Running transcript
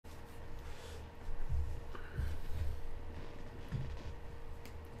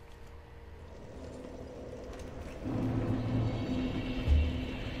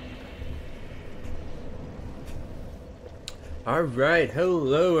Alright,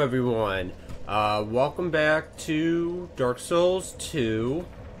 hello everyone. Welcome back to Dark Souls 2.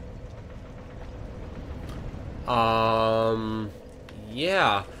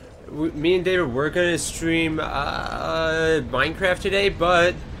 Yeah. Me and David were gonna stream, Minecraft today,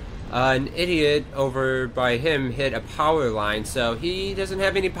 but, an idiot over by him hit a power line, so he doesn't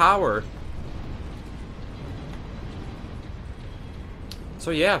have any power.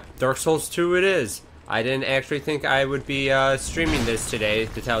 So yeah, Dark Souls 2 it is. I didn't actually think I would be streaming this today,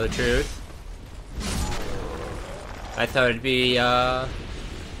 to tell the truth. I thought it'd be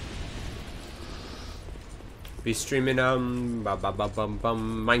streaming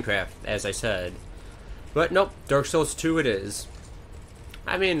Minecraft, as I said. But nope, Dark Souls 2 it is.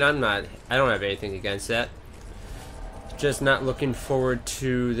 I mean, I don't have anything against that. Just not looking forward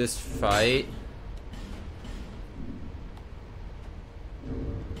to this fight.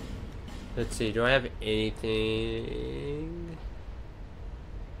 Let's see, do I have anything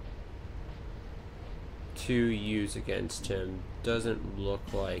to use against him? Doesn't look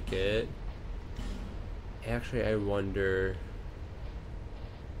like it. Actually, I wonder...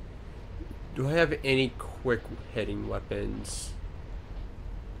 do I have any quick hitting weapons?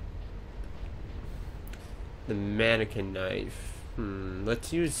 The mannequin knife.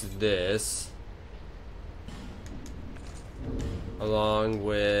 Let's use this. Along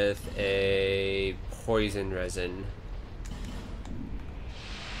with a poison resin.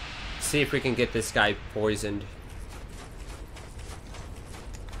 See if we can get this guy poisoned.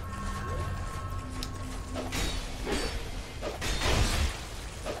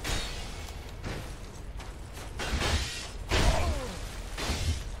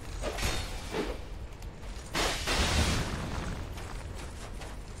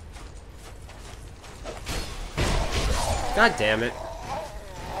 God damn it.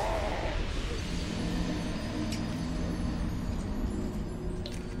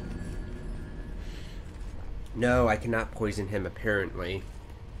 No, I cannot poison him, apparently.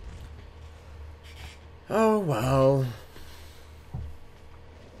 Oh, well.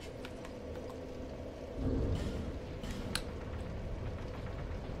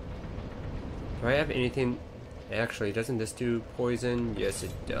 Do I have anything... Actually, doesn't this do poison? Yes,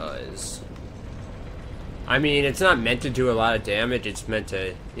 it does. I mean, it's not meant to do a lot of damage, it's meant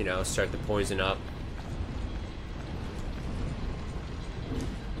to, you know, start the poison up.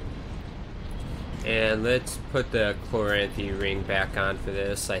 And let's put the Chloranthy ring back on for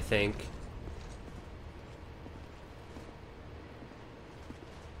this, I think.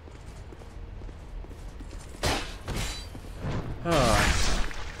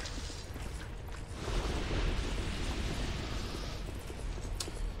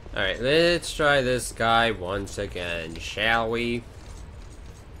 Alright, let's try this guy once again, shall we?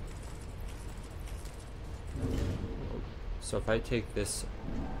 So if I take this...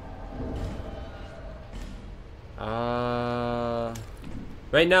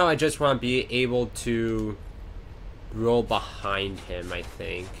 right now I just want to be able to roll behind him, I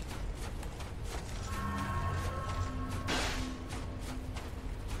think.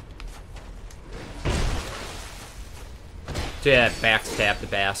 Yeah, backstab the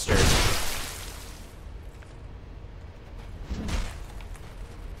bastard.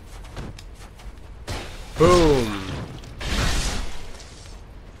 Boom.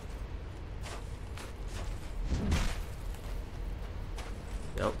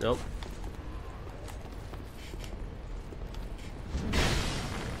 Nope, nope.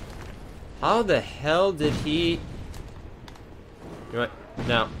 How the hell did he... You know what?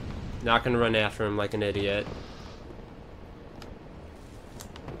 No. Not gonna run after him like an idiot.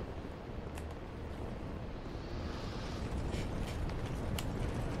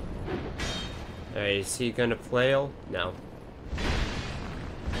 Alright, is he gonna flail? No.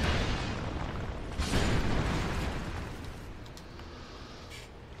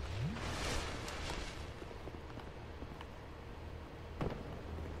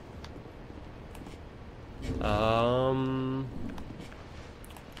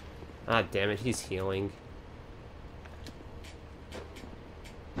 Ah, damn it, he's healing.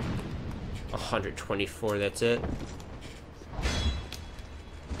 124, that's it.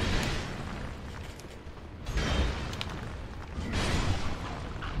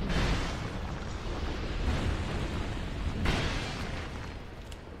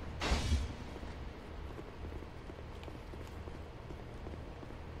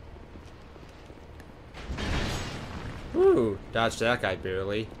 Woo, dodged that guy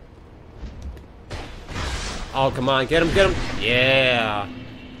barely. Oh, come on, get him, get him! Yeah!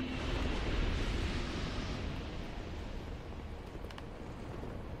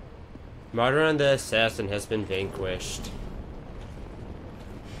 Martyr the Assassin has been vanquished.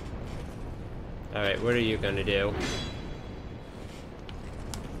 Alright, what are you gonna do?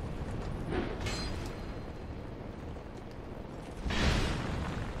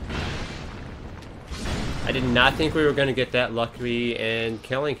 I did not think we were gonna get that lucky in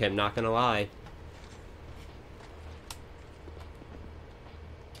killing him, not gonna lie.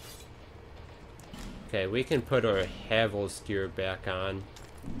 Okay, we can put our Havel's gear back on.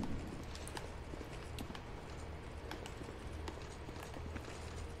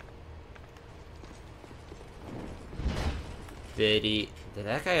 Did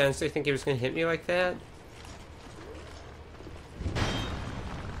that guy honestly think he was gonna hit me like that?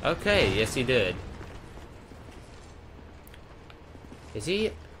 Okay, yes he did. Is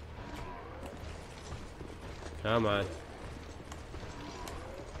he? Come on.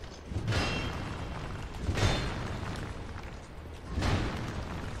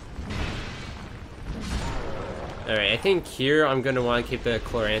 Alright, I think here I'm gonna want to keep the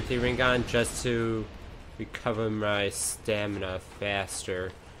Chloranthy ring on just to recover my stamina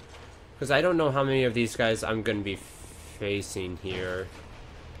faster. Because I don't know how many of these guys I'm gonna be facing here.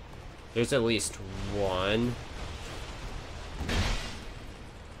 There's at least one.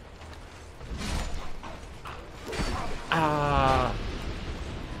 Ah.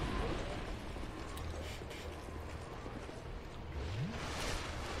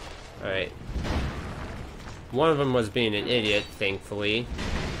 Alright. One of them was being an idiot, thankfully.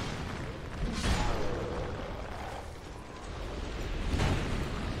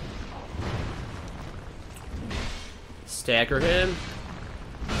 Stagger him.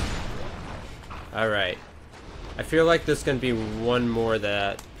 Alright. I feel like there's gonna be one more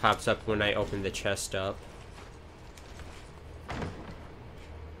that pops up when I open the chest up.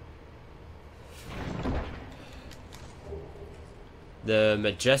 The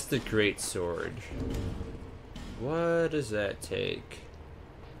Majestic Greatsword. What does that take?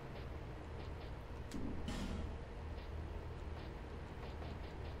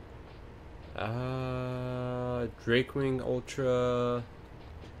 Drakewing Ultra.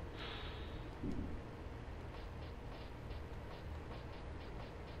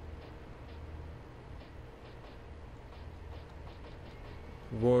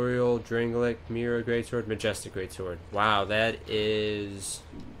 Royal, Drangleic, Mirror Greatsword, Majestic Greatsword. Wow, that is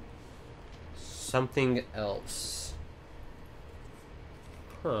something else.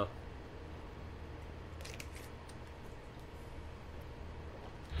 Huh.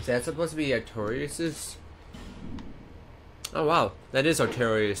 Is that supposed to be Artorias's? Oh wow, that is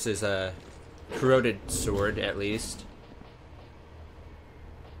Artorias's corroded sword, at least.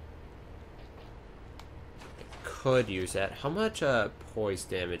 Could use that. How much poise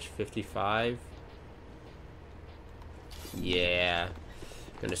damage? 55? Yeah.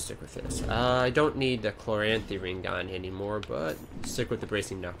 Gonna stick with this. I don't need the Chloranthy ring on anymore, but stick with the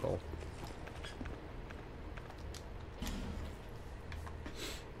Bracing Knuckle.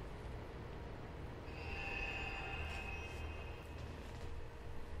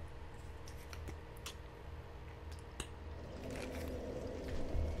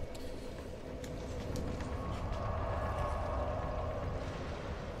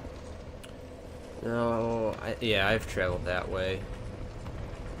 No, yeah, I've traveled that way.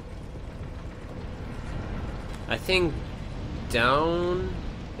 I think down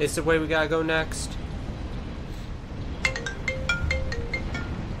is the way we gotta go next.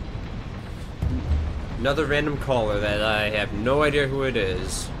 Another random caller that I have no idea who it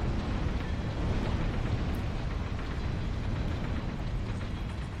is.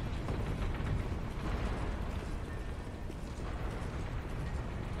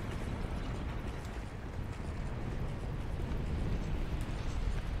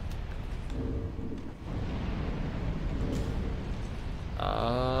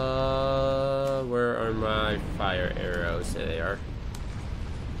 Where are my fire arrows? There they are.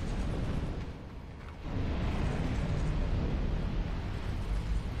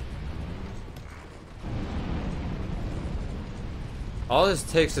 All this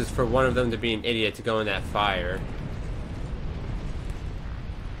takes is for one of them to be an idiot to go in that fire.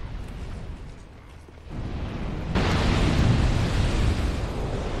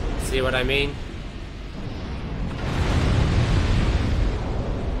 See what I mean?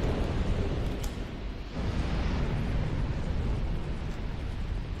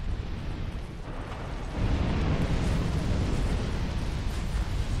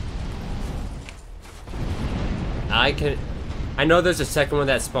 I know there's a second one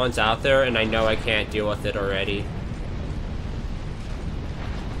that spawns out there, and I know I can't deal with it already.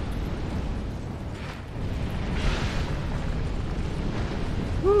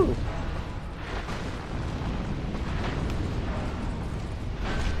 Woo!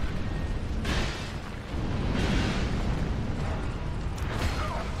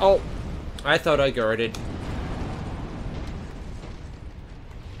 Oh, I thought I guarded.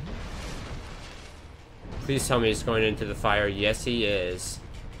 Please tell me he's going into the fire. Yes, he is.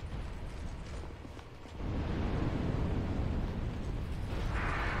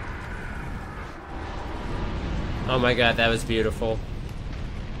 Oh my god, that was beautiful.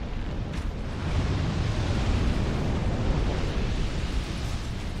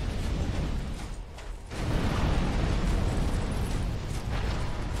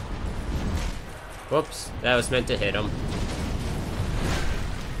 Whoops, that was meant to hit him.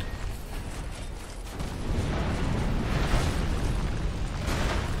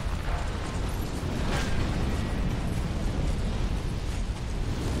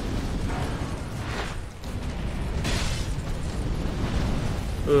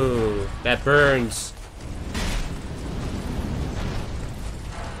 Ooh, that burns.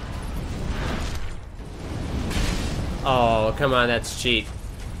 Oh, come on, that's cheap.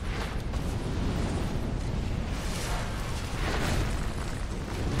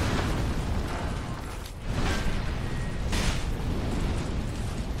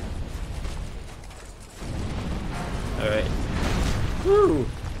 Alright. Woo!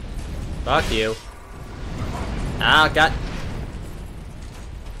 Fuck you. Ah, got...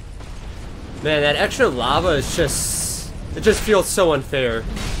 Man, that extra lava is just... It just feels so unfair.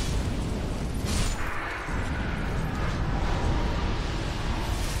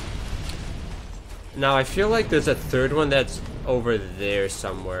 Now, I feel like there's a third one that's over there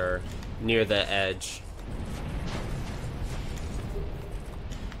somewhere, near the edge.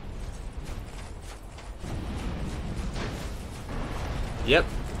 Yep.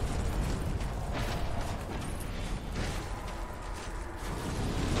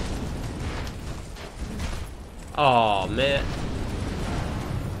 Oh man.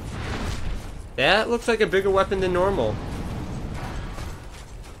 That looks like a bigger weapon than normal.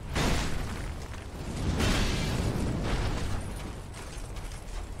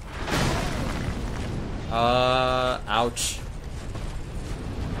 Ouch.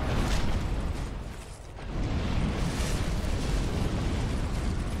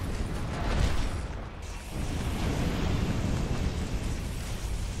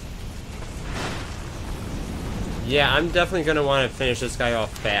 Yeah, I'm definitely gonna want to finish this guy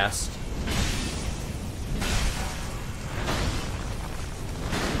off fast.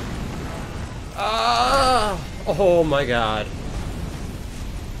 Ah! Oh my god.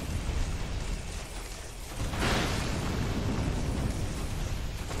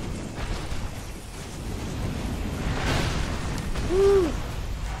 Woo.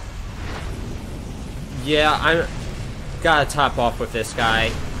 Yeah, I'm gotta top off with this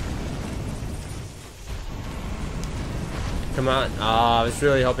guy. Come on. I was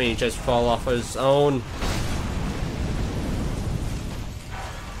really hoping he'd just fall off of his own.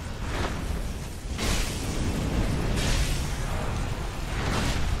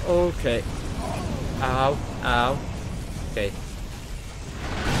 Okay. Ow. Ow. Okay.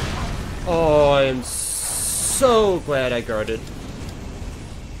 Oh, I am so glad I guarded.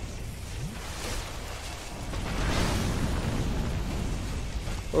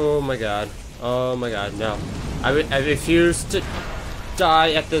 Oh my god. Oh my god, no. I refuse to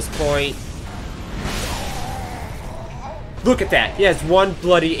die at this point. Look at that. He has 1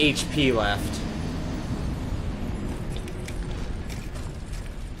 bloody HP left.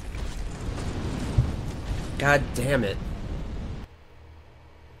 God damn it.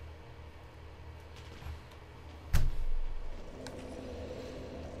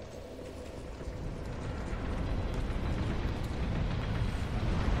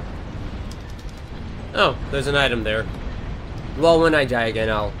 Oh, there's an item there. Well, when I die again,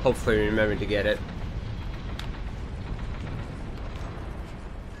 I'll hopefully remember to get it.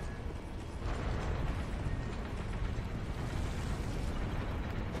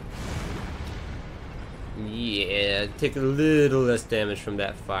 Yeah, take a little less damage from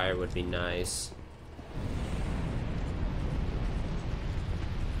that fire would be nice.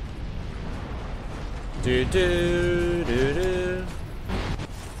 Do do do do.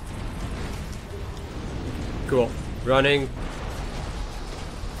 Cool. Running.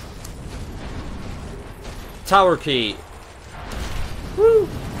 Tower key. Woo!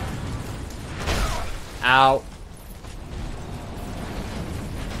 Ow.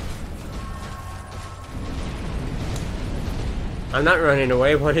 I'm not running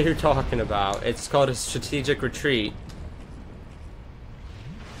away. What are you talking about? It's called a strategic retreat.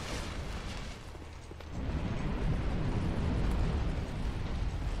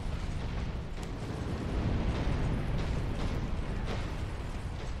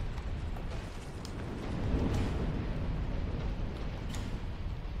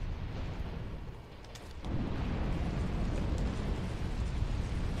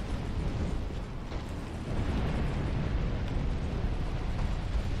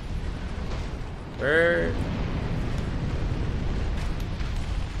 Where?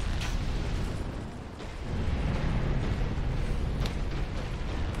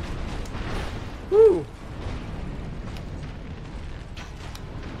 Woo!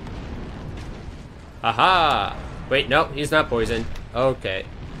 Haha! Wait, no, he's not poisoned. Okay.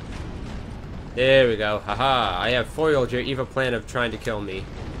 There we go. Haha! I have foiled your evil plan of trying to kill me.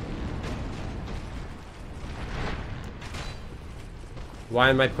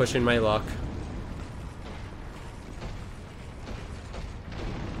 Why am I pushing my luck?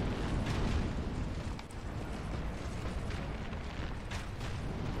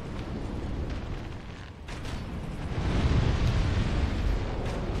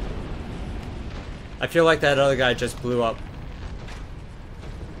 I feel like that other guy just blew up.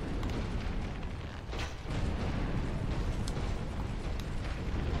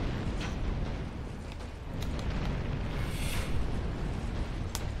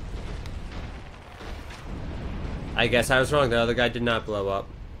 I guess I was wrong. The other guy did not blow up.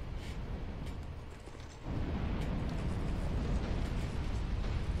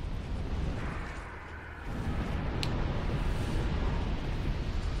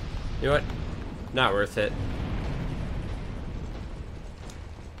 You know what? Not worth it.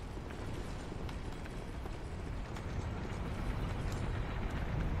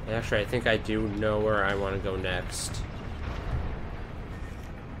 Actually, I think I do know where I want to go next.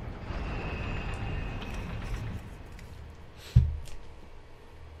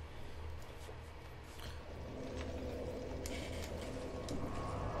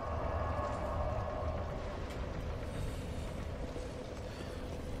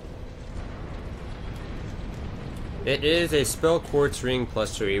 It is a spell quartz ring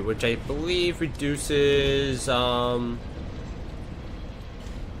plus 3, which I believe reduces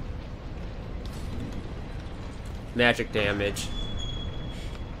magic damage.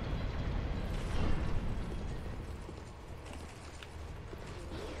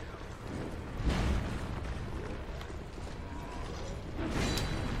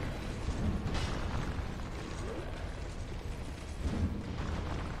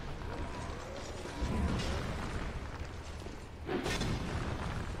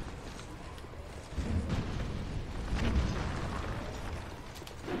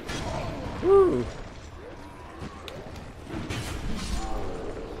 Woo!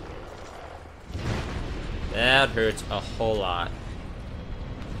 That hurts a whole lot.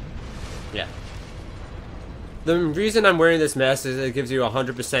 Yeah. The reason I'm wearing this mask is it gives you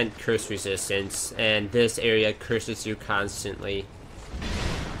 100% curse resistance, and this area curses you constantly.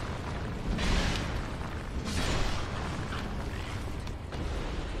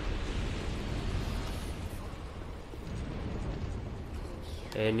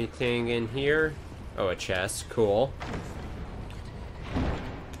 Anything in here? Oh, a chest. Cool.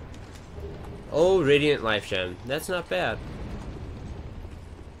 Oh, Radiant Life Gem. That's not bad.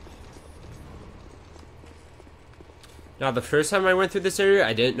 Now, the first time I went through this area,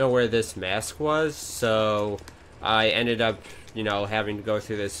 I didn't know where this mask was, so I ended up, you know, having to go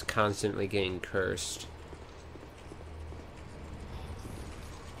through this constantly getting cursed.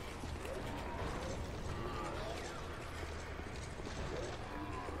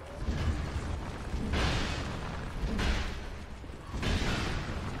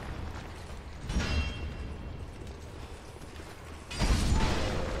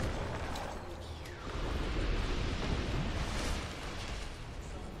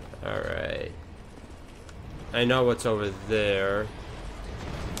 Alright. I know what's over there.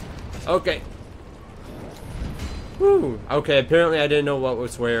 Okay. Woo! Okay, apparently I didn't know what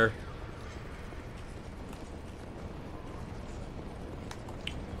was where.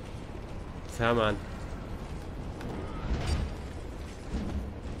 Come on.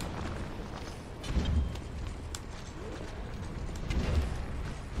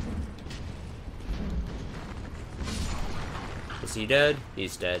 Is he dead?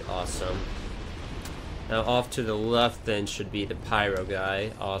 He's dead. Awesome. Now off to the left then should be the pyro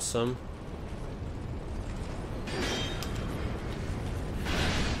guy. Awesome.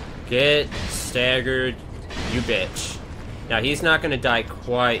 Get staggered, you bitch. Now he's not gonna die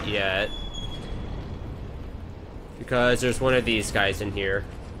quite yet, because there's one of these guys in here.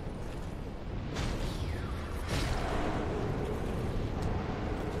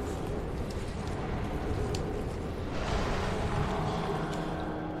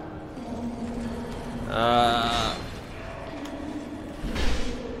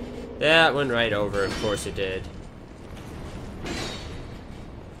 That went right over, of course it did.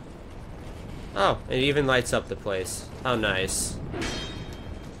 Oh, it even lights up the place. How nice.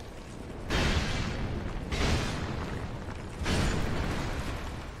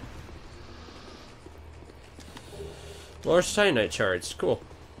 Large Titanite shards. Cool.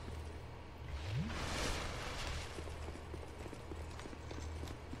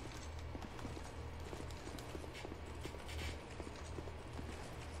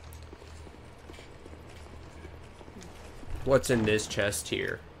 What's in this chest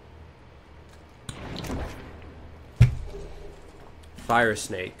here? Fire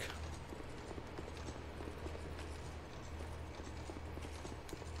snake.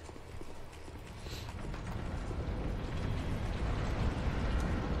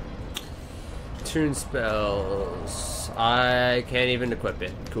 Tune spells. I can't even equip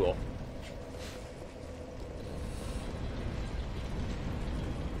it. Cool.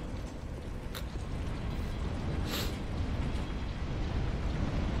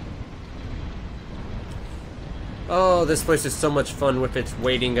 Oh, this place is so much fun with its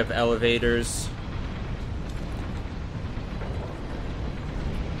waiting of elevators.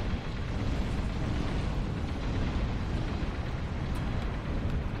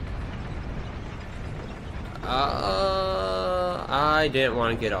 I didn't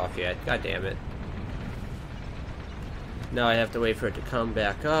want to get off yet. God damn it. Now I have to wait for it to come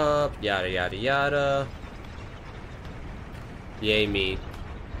back up. Yada yada yada. Yay me.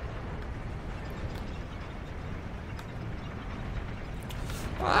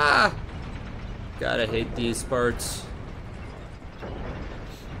 Ah! Gotta hate these parts.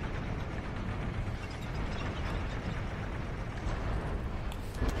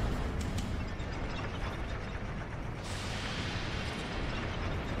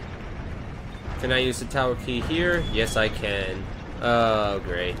 Can I use the tower key here? Yes, I can. Oh,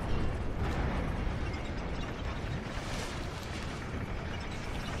 great.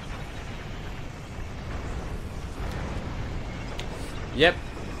 Yep.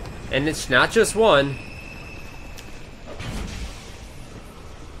 And it's not just one.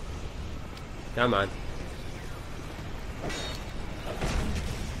 Come on.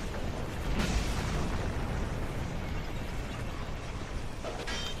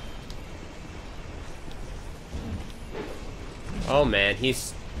 Oh man,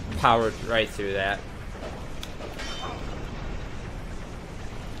 he's powered right through that.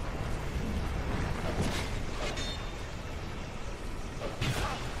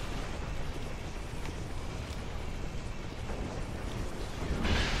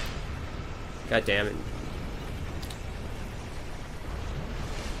 God damn it.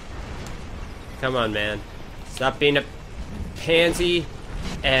 Come on, man. Stop being a pansy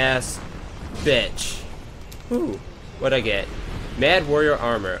ass bitch. Ooh, what'd I get? Mad Warrior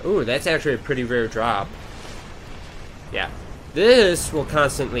Armor. Ooh, that's actually a pretty rare drop. Yeah. This will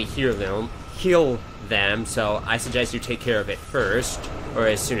constantly heal them, so I suggest you take care of it first, or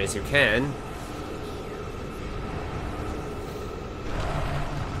as soon as you can.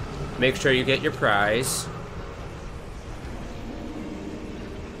 Make sure you get your prize.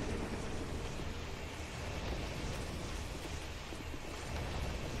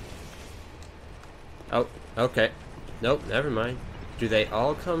 Oh, okay. Nope, never mind. Do they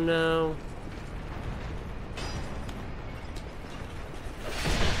all come now?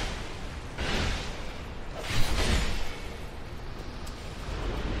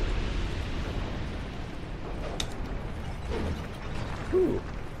 Ooh.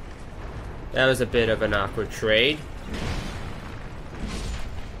 That was a bit of an awkward trade.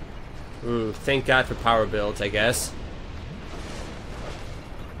 Ooh, thank God for power builds, I guess.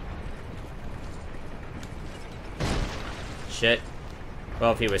 Shit.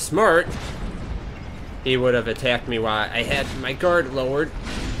 Well, if he was smart, he would have attacked me while I had my guard lowered.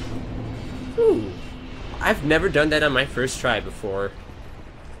 Ooh. I've never done that on my first try before.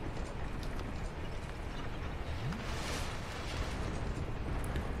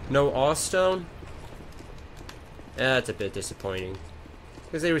 No Awstone? That's a bit disappointing.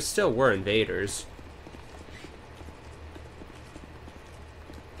 Because they still were invaders.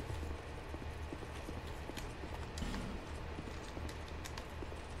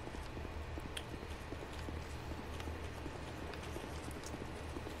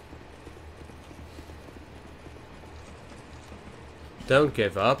 Don't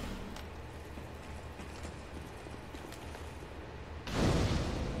give up.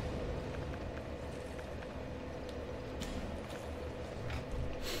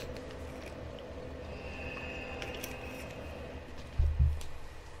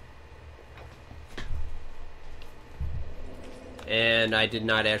 And I did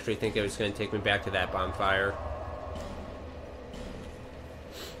not actually think it was going to take me back to that bonfire.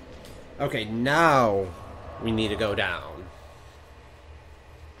 Okay, now we need to go down.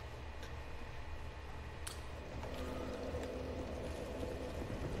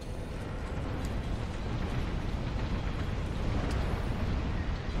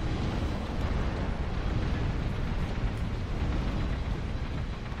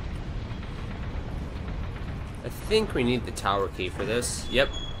 think we need the tower key for this. Yep.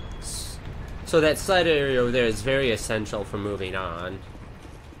 So that side area over there is very essential for moving on.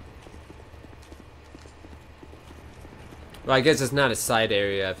 Well, I guess it's not a side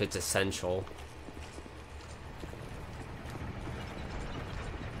area if it's essential.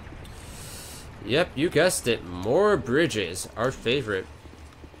 Yep, you guessed it. More bridges. Our favorite.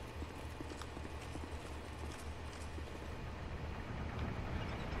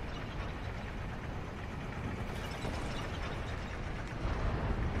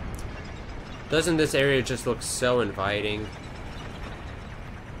 Doesn't this area just look so inviting?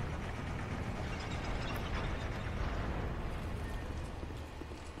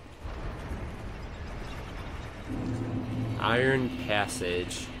 Iron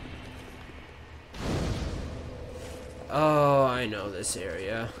Passage. Oh, I know this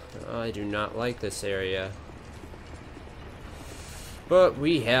area. Oh, I do not like this area. But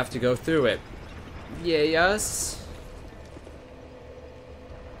we have to go through it. Yes.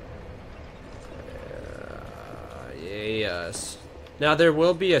 Yes. Now there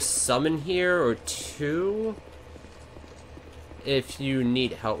will be a summon here or two if you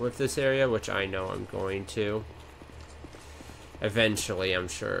need help with this area, which I know I'm going to. Eventually, I'm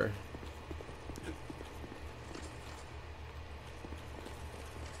sure.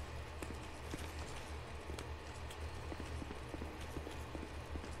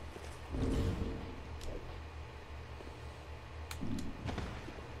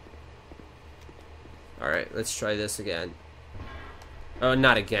 Alright, let's try this again. Oh,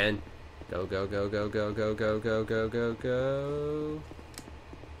 not again. Go, go, go, go, go, go, go, go, go, go, go.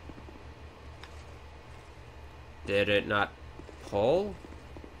 Did it not pull?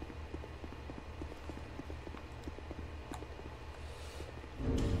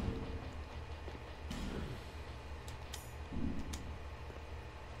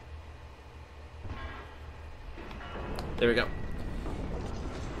 There we go.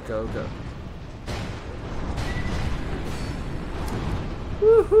 Go, go.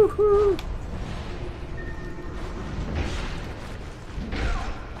 Woo-hoo-hoo!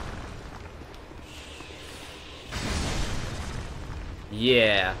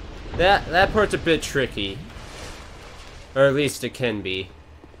 Yeah, that part's a bit tricky. Or at least it can be.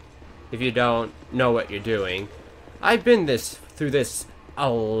 If you don't know what you're doing. I've been through this a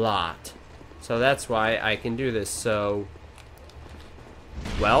lot. So that's why I can do this so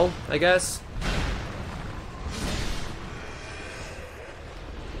well, I guess.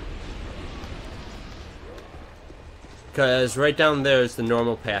 Because right down there is the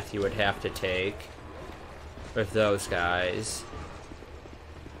normal path you would have to take with those guys.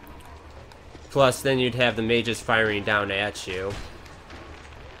 Plus, then you'd have the mages firing down at you.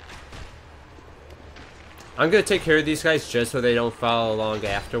 I'm going to take care of these guys just so they don't follow along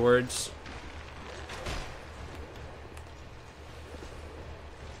afterwards.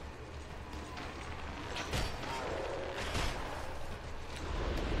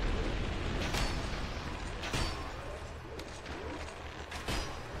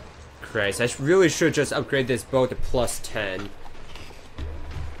 Christ, I really should just upgrade this bow to +10.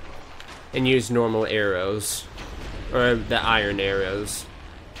 And use normal arrows. Or the iron arrows.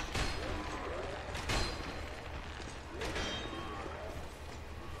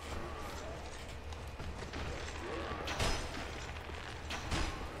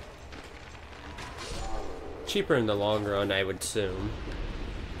 Cheaper in the long run, I would assume.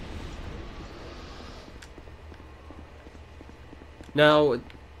 Now,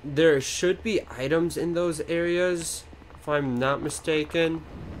 there should be items in those areas, if I'm not mistaken.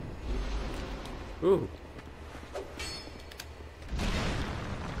 Ooh.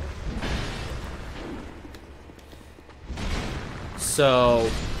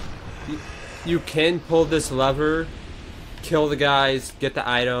 So, you can pull this lever, kill the guys, get the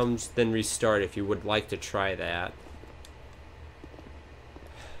items, then restart if you would like to try that.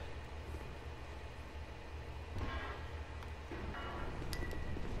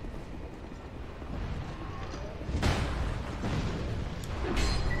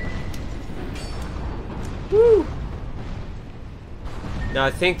 Woo! Now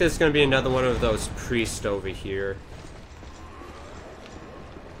I think there's gonna be another one of those priests over here.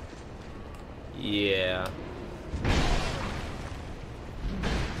 Yeah.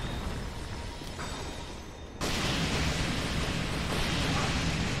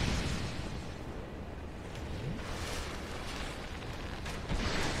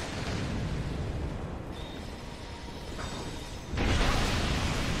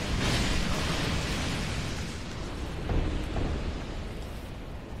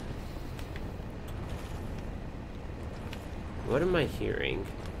 What am I hearing?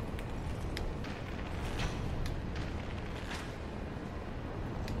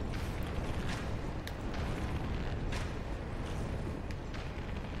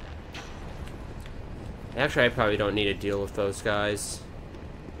 Actually, I probably don't need to deal with those guys.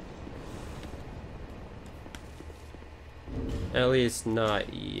 At least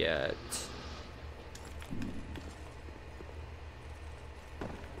not yet.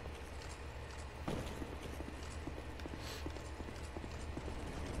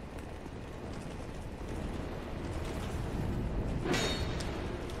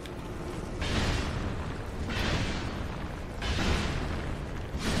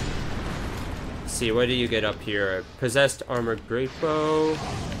 See, what do you get up here? Possessed armored great bow.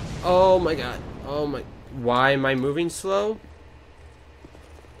 Oh my god. Oh my. Why am I moving slow?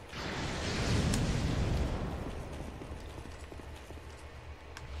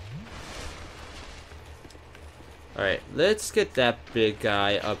 Alright, let's get that big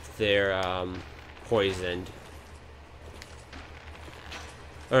guy up there, poisoned.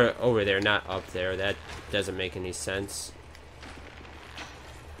 Or over there, not up there. That doesn't make any sense.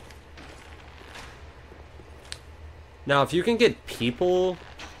 Now, if you can get people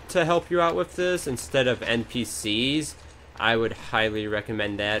to help you out with this instead of NPCs, I would highly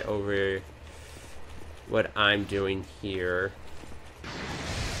recommend that over what I'm doing here.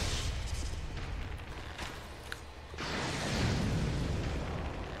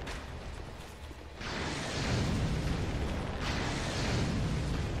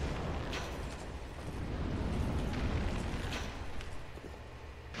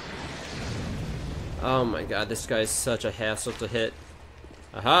 Oh my god, this guy is such a hassle to hit.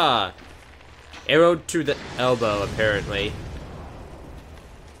 Aha! Arrow to the elbow, apparently.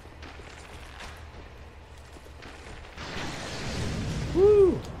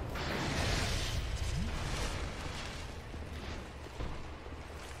 Woo!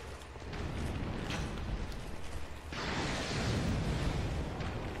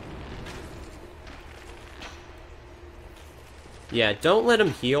 Yeah, don't let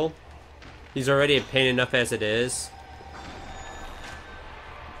him heal. He's already a pain enough as it is.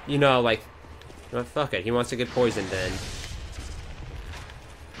 You know, like, well, fuck it. He wants to get poisoned then.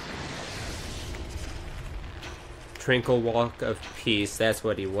 Tranquil Walk of Peace. That's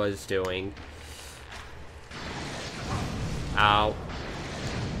what he was doing. Ow.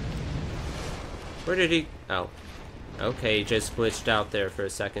 Where did he... Oh. Okay, he just glitched out there for a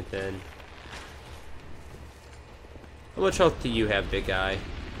second then. How much health do you have, big guy?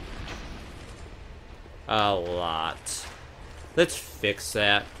 A lot. Let's fix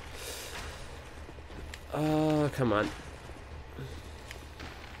that. Oh, come on.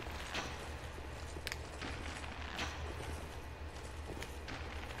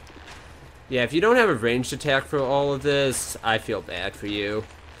 Yeah, if you don't have a ranged attack for all of this, I feel bad for you.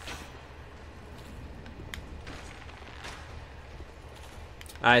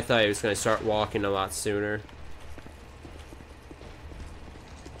 I thought he was going to start walking a lot sooner.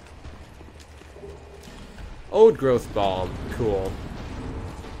 Old growth balm. Cool.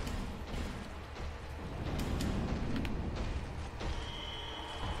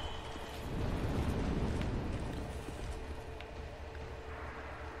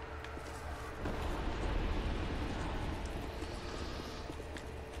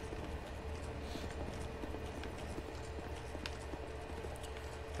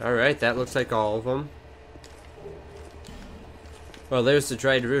 Alright, that looks like all of them. Well, there's the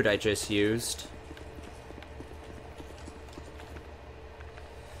dried root I just used.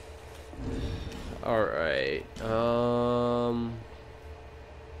 Alright,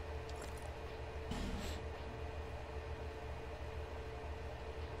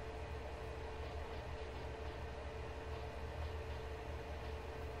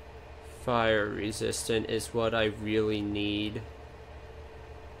 fire resistant is what I really need.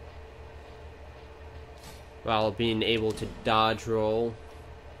 While being able to dodge roll.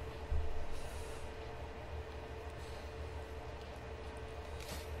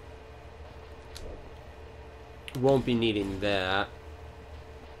 Won't be needing that.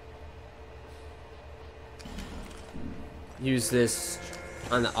 Use this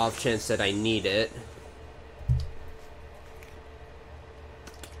on the off chance that I need it.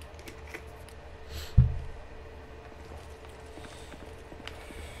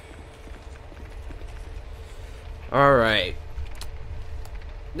 Alright.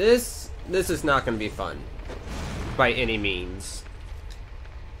 This is not going to be fun. By any means.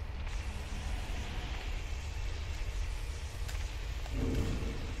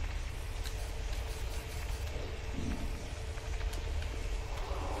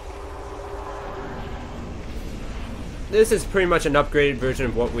 This is pretty much an upgraded version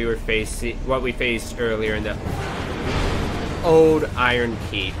of what we faced earlier in the old Iron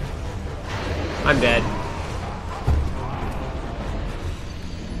Keep. I'm dead.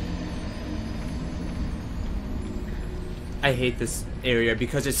 I hate this area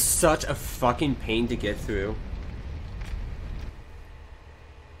because it's such a fucking pain to get through.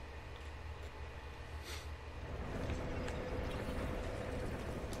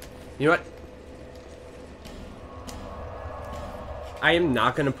 You know what? I am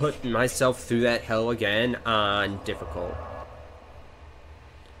not gonna put myself through that hell again on difficult.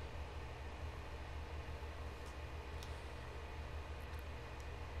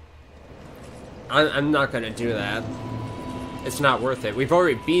 I'm not gonna do that. It's not worth it. We've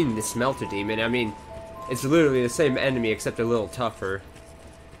already beaten the Smelter Demon. I mean, it's literally the same enemy except a little tougher.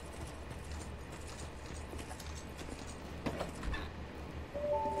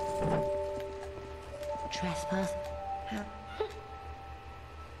 Trespass? How?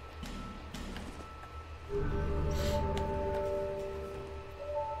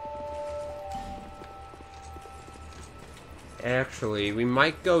 Actually, we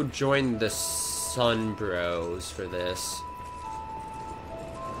might go join the Sun Bros for this.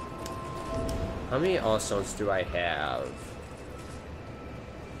 How many Allstones do I have?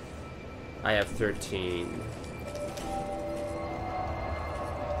 I have 13.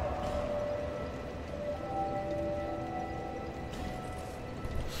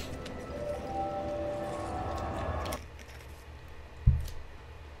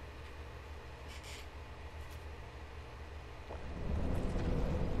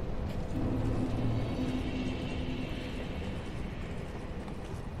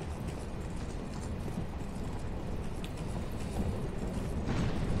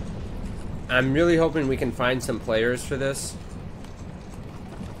 I'm really hoping we can find some players for this.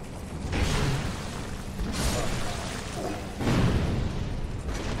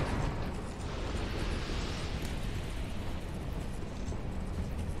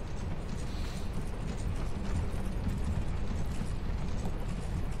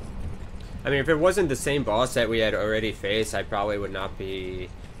 I mean, if it wasn't the same boss that we had already faced, I probably would not be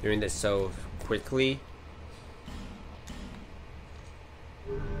doing this so quickly.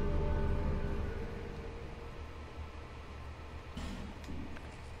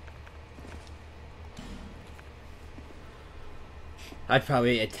 I'd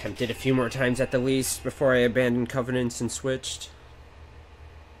probably attempt it a few more times at the least before I abandoned Covenants and switched.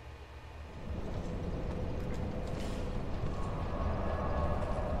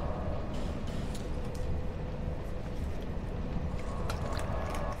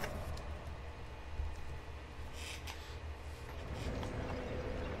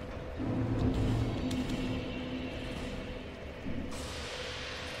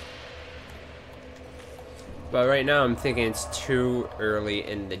 But right now I'm thinking it's too early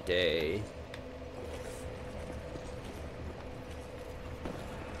in the day.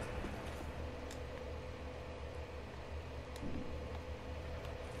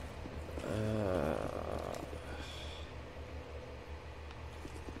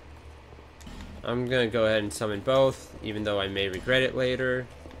 I'm gonna go ahead and summon both, even though I may regret it later.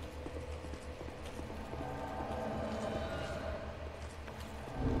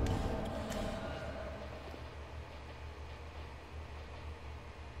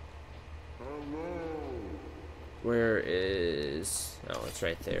 Where is... oh, it's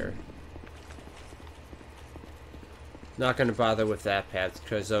right there. Not gonna bother with that path,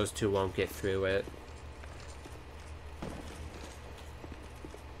 because those two won't get through it.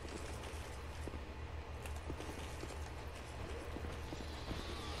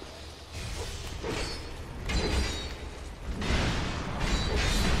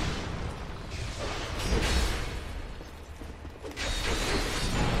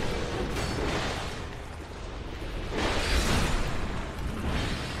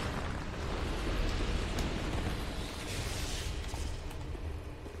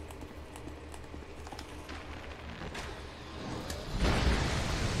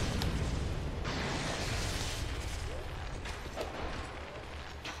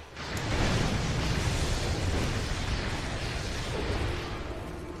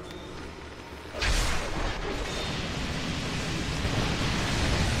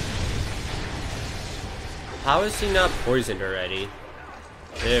 How is he not poisoned already?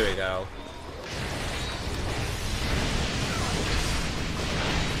 There we go.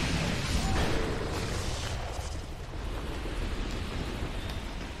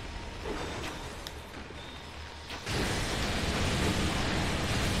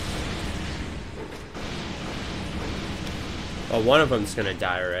 Well, one of them's gonna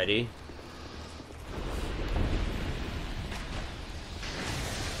die already.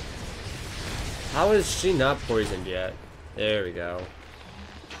 How is she not poisoned yet? There we go.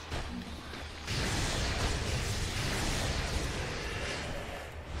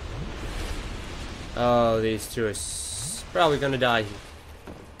 Oh, these two are Probably gonna die.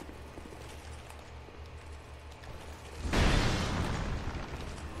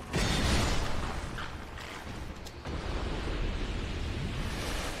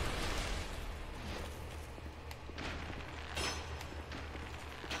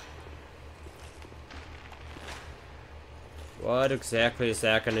 What exactly is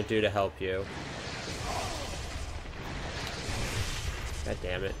that gonna do to help you? God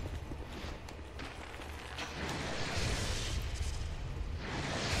damn it.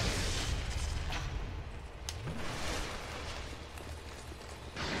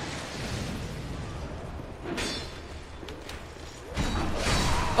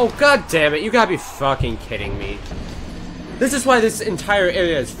 Oh, god damn it, you gotta be fucking kidding me. This is why this entire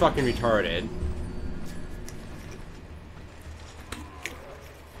area is fucking retarded.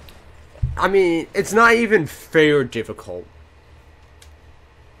 I mean, it's not even fair difficult.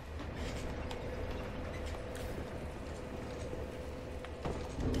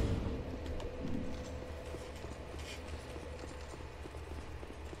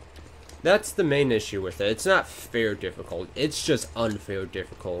 That's the main issue with it. It's not fair difficult. It's just unfair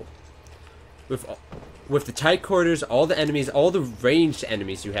difficult. With the tight quarters, all the enemies, all the ranged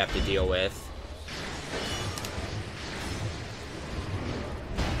enemies you have to deal with.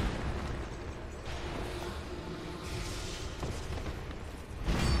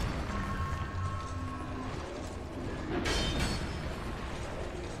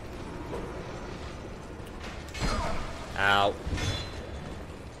 Ow.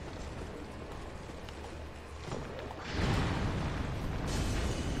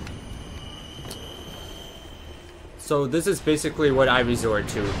 So this is basically what I resort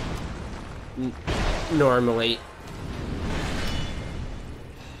to normally.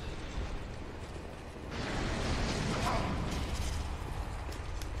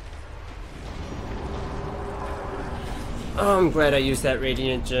 Oh, I'm glad I used that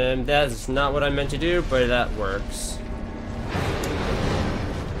Radiant Gem. That is not what I meant to do, but that works.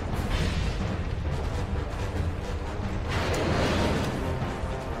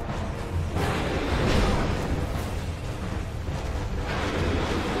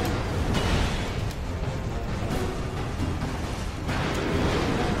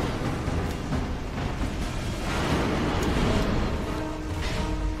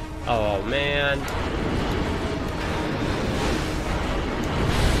 Oh, man.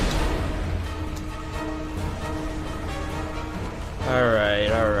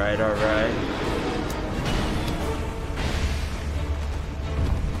 Alright, alright, alright.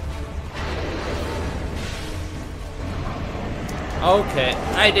 Okay,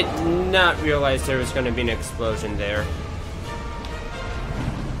 I did not realize there was going to be an explosion there.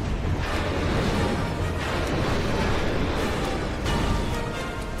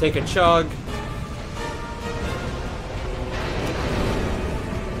 Take a chug.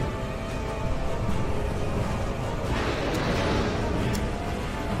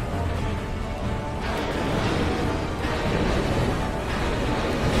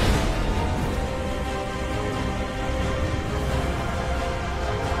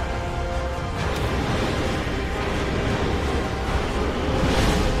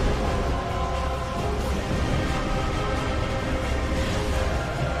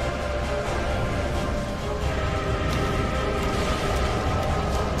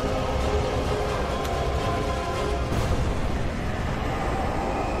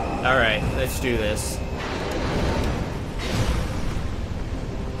 Alright, let's do this.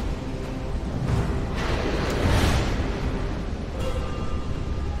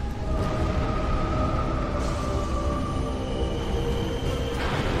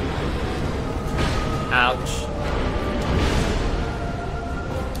 Ouch.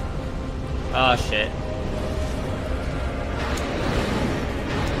 Oh shit.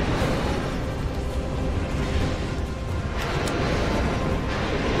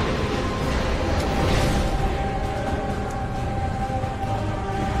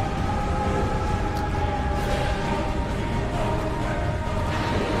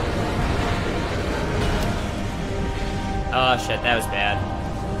 Oh shit, that was bad.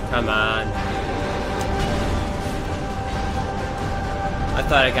 Come on. I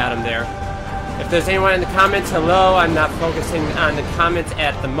thought I got him there. If there's anyone in the comments, hello. I'm not focusing on the comments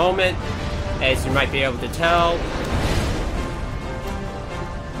at the moment, as you might be able to tell.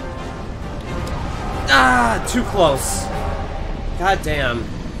 Ah, too close. God damn.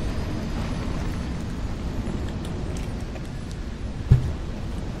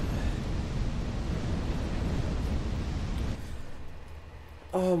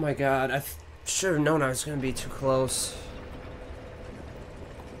 Oh my god, I should have known I was going to be too close.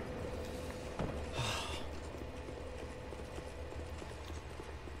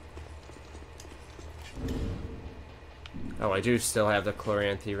 Oh, I do still have the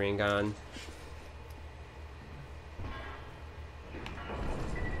Chloranthy ring on.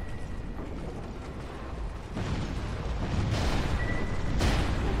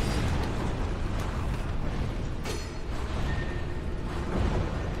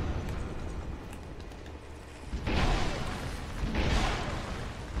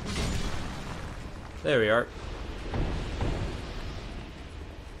 There we are.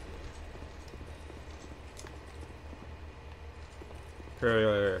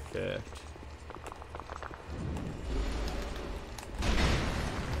 Perfect.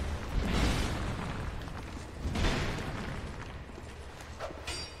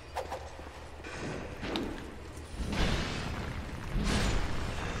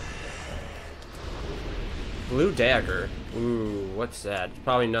 Blue dagger. Ooh, what's that?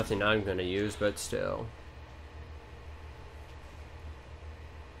 Probably nothing I'm gonna use, but still.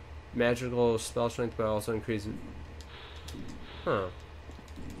 Magical spell strength, but also increase. Huh.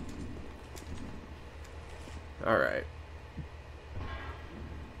 Alright.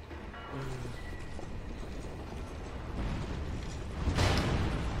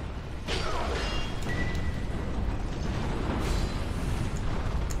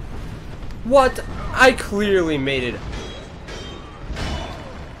 What? I clearly made it.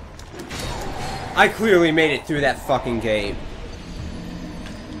 I clearly made it through that fucking gate.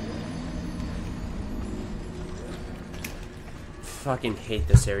 Fucking hate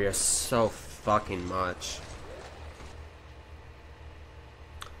this area so fucking much.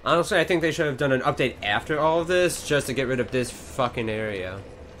 Honestly, I think they should have done an update after all of this just to get rid of this fucking area.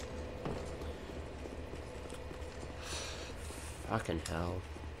 Fucking hell.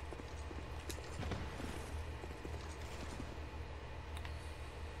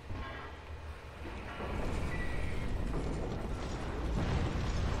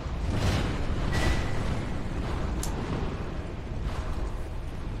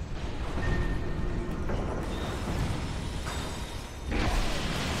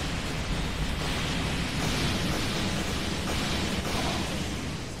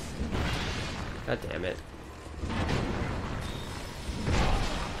 God damn it.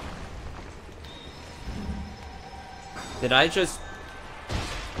 Did I just...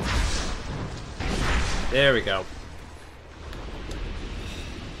 There we go.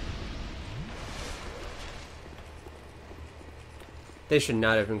 They should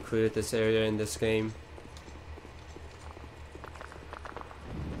not have included this area in this game.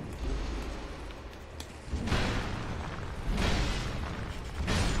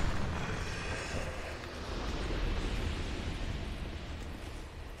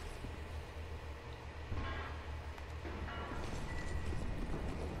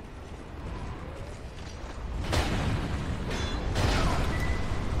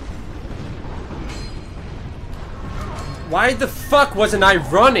 Why the fuck wasn't I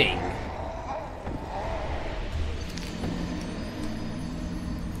running?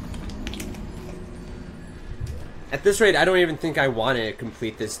 At this rate, I don't even think I want to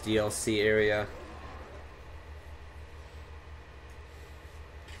complete this DLC area.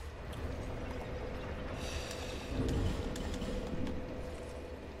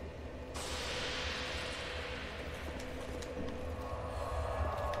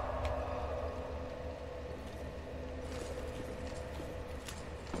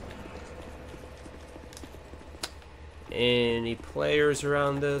 Any players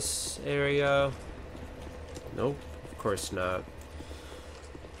around this area? Nope, of course not.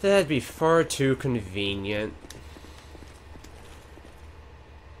 That'd be far too convenient.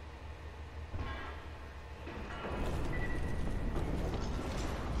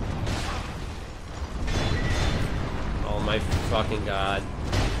 Oh my fucking god.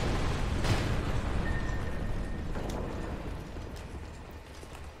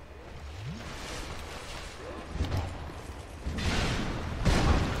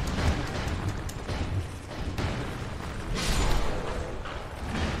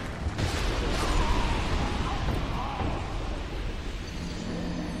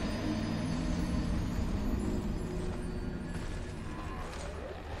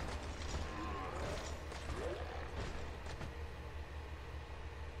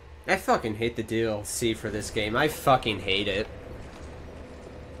 I fucking hate the DLC for this game. I fucking hate it.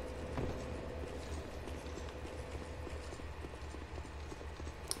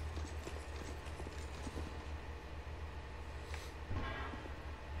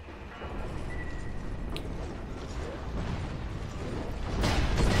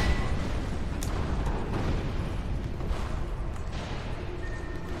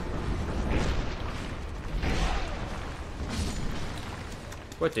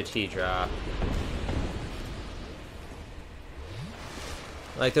 What did he drop?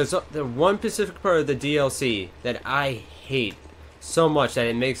 Like, there's the one specific part of the DLC that I hate so much that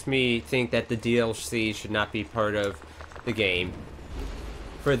it makes me think that the DLC should not be part of the game.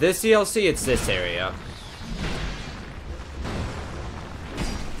 For this DLC, it's this area.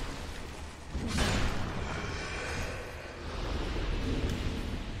 Do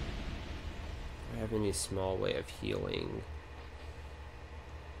I have any small way of healing?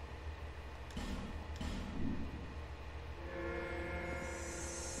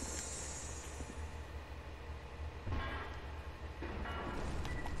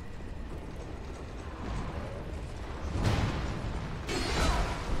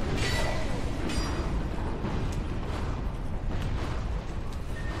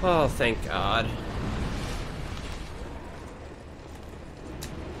 Oh, thank God.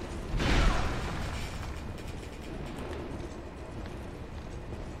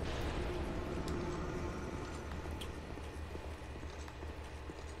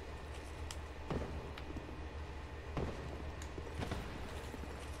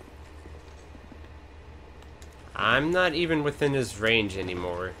 I'm not even within his range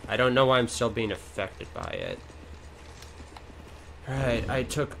anymore. I don't know why I'm still being affected by it. Right, I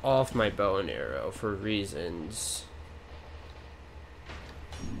took off my bow and arrow for reasons.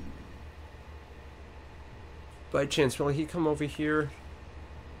 By chance, will he come over here?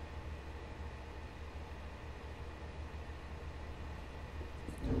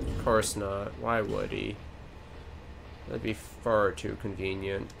 Of course not. Why would he? That'd be far too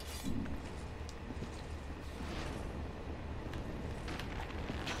convenient.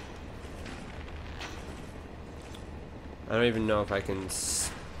 I don't even know if I can...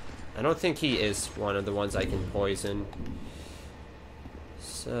 I don't think he is one of the ones I can poison.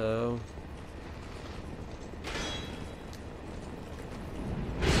 So...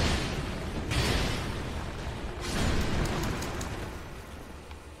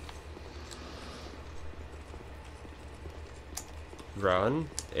 Run?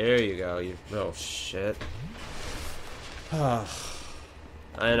 There you go, you little shit. And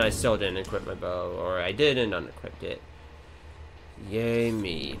I still didn't equip my bow, or I did and unequipped it. Yay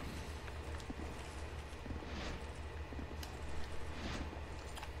me.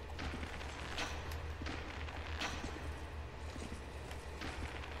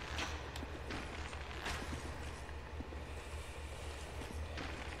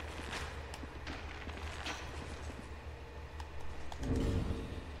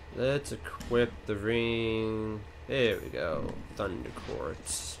 Let's equip the ring. There we go. Thunder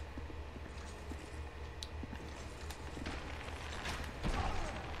Quartz.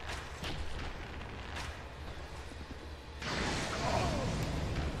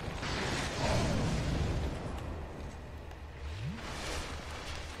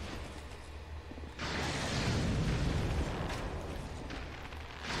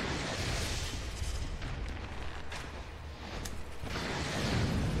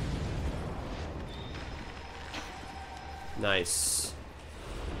 Nice.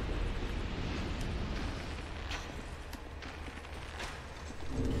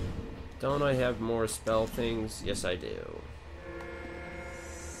 Don't I have more spell things? Yes, I do.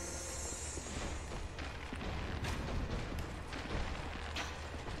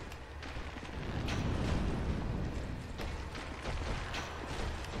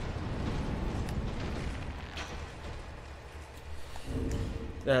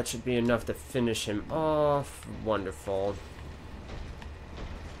 That should be enough to finish him off. Wonderful.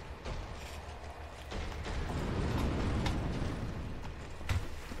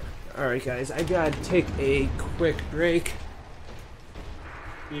 Alright guys, I gotta take a quick break.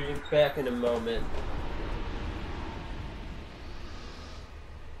 Be back in a moment.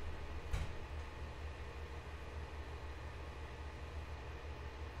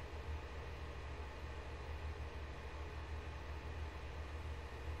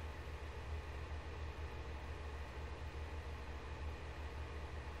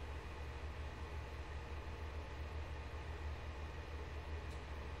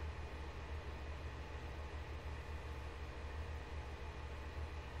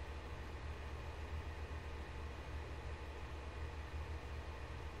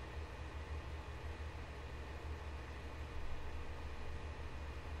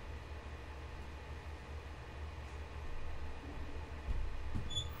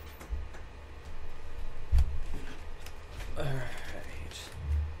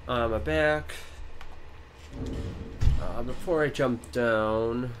 I'm back. Before I jump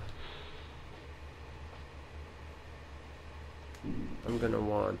down, I'm gonna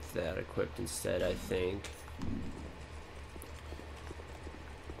want that equipped instead, I think.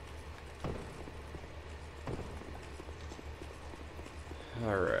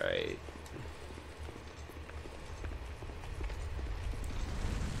 Alright.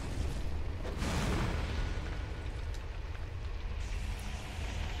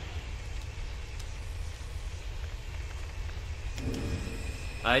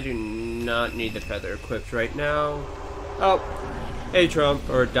 I do not need the feather equipped right now. Oh, hey Trump,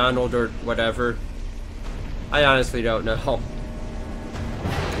 or Donald, or whatever. I honestly don't know.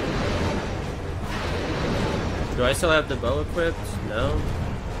 Do I still have the bow equipped? No.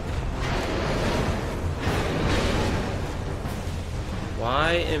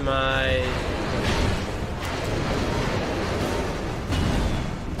 Why am I...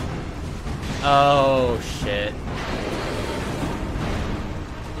 Oh, shit.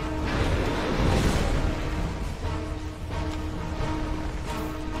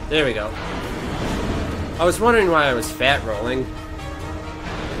 There we go. I was wondering why I was fat rolling.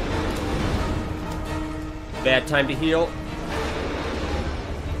 Bad time to heal.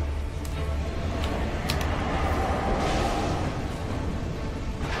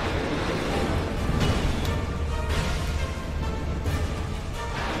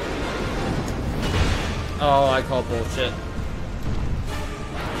 Oh, I call bullshit.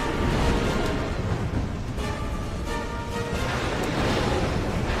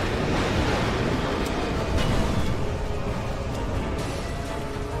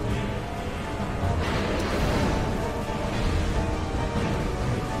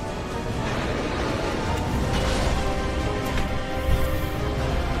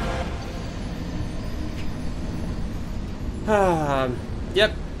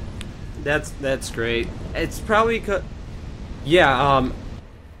 Yep. That's great. It's probably yeah,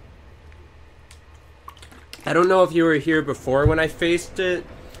 I don't know if you were here before when I faced it,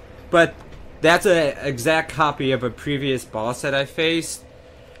 but that's an exact copy of a previous boss that I faced,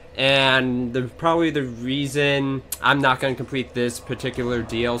 and probably the reason I'm not going to complete this particular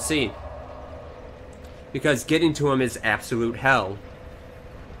DLC. Because getting to him is absolute hell.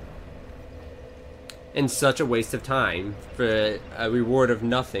 And such a waste of time for a reward of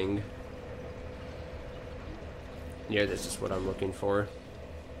nothing. Yeah, this is what I'm looking for.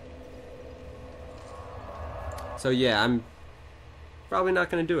 So yeah, I'm probably not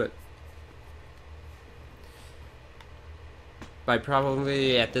going to do it. By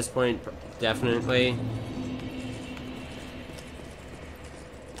probably, at this point, definitely.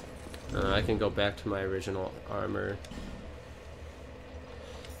 I can go back to my original armor.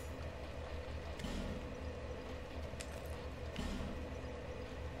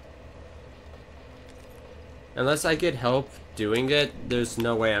 Unless I get help doing it, there's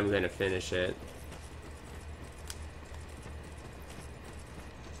no way I'm gonna finish it.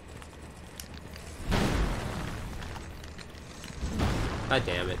 God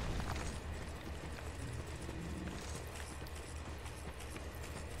damn it.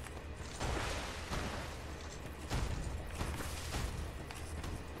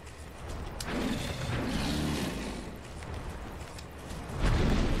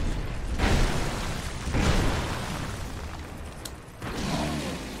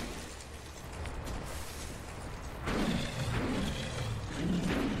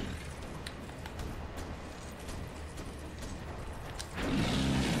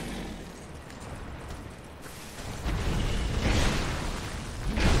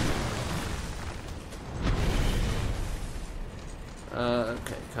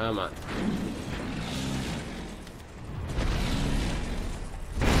 Okay, come on.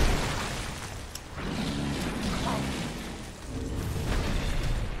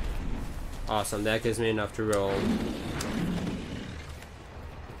 Awesome, that gives me enough to roll.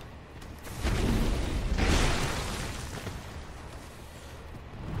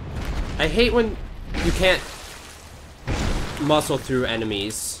 I hate when you can't muscle through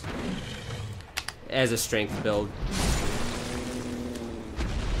enemies as a strength build.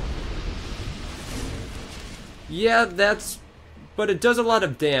 Yeah, but it does a lot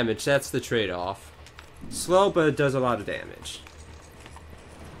of damage, that's the trade-off. Slow, but it does a lot of damage.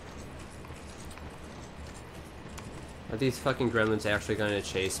 Are these fucking gremlins actually gonna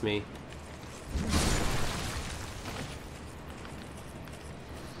chase me?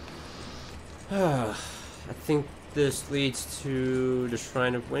 I think this leads to the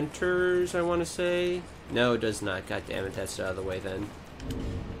Shrine of Winters, I want to say. No, it does not. God damn it, that's the other way then.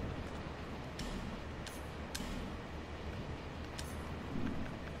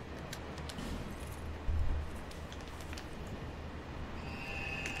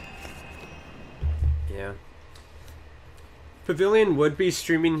 Yeah. Pavilion would be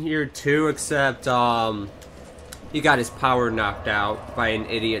streaming here too, except he got his power knocked out by an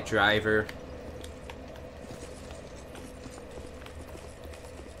idiot driver.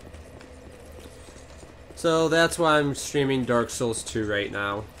 So that's why I'm streaming Dark Souls 2 right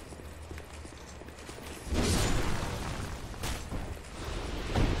now.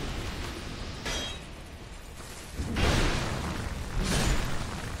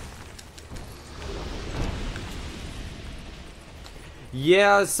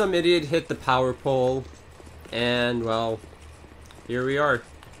 Yeah, some idiot hit the power pole, and well, here we are.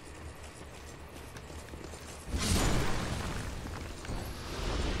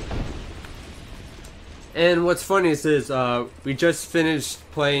 And what's funny is we just finished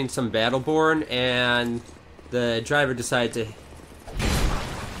playing some Battleborn, and the driver decided to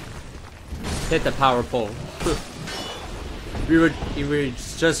hit the power pole. He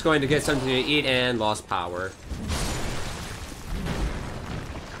was just going to get something to eat and lost power.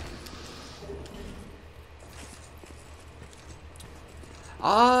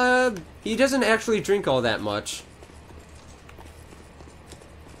 He doesn't actually drink all that much.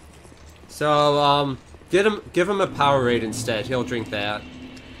 So, give him a Powerade instead. He'll drink that.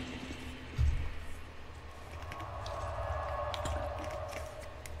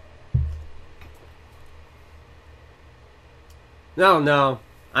 No.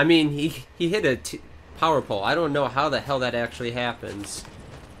 I mean, he hit a power pole. I don't know how the hell that actually happens.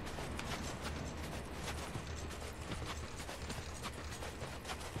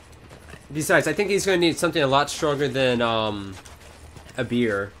 Besides, I think he's going to need something a lot stronger than, a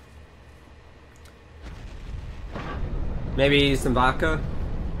beer. Maybe some vodka?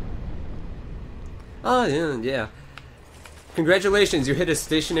 Oh, yeah. Congratulations, you hit a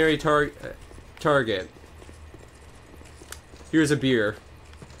stationary target. Here's a beer.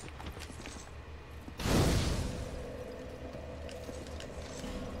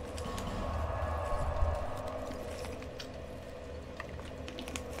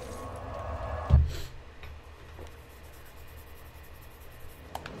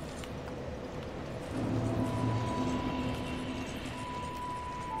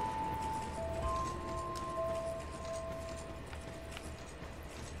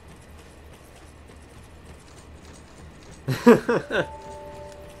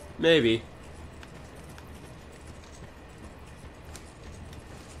 Maybe.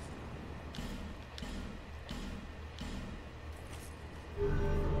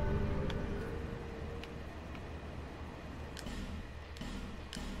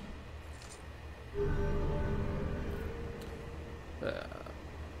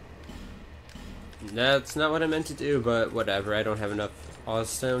 That's not what I meant to do, but whatever. I don't have enough Oz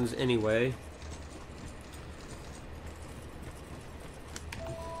stones anyway.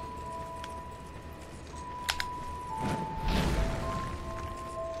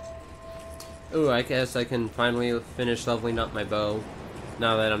 Ooh, I guess I can finally finish leveling up my bow,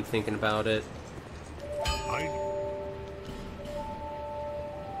 now that I'm thinking about it.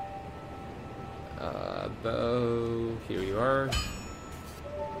 Bow, here you are.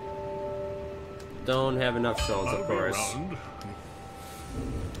 Don't have enough souls, of course.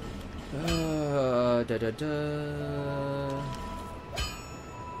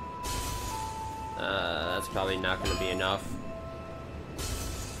 That's probably not going to be enough.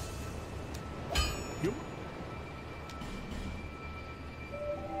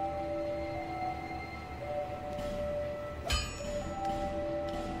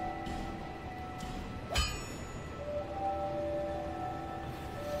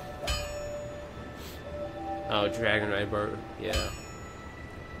 Oh, Dragon Ride Bar, yeah.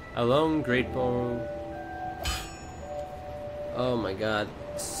 Alone, Great Bow. Oh my god.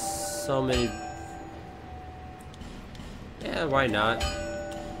 So many. Yeah, why not?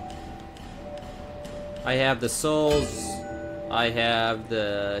 I have the souls. I have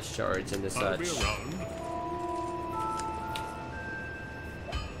the shards and the such.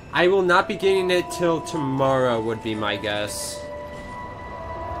 I will not be getting it till tomorrow, would be my guess.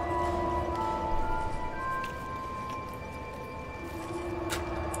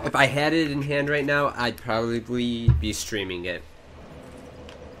 If I had it in hand right now, I'd probably be streaming it.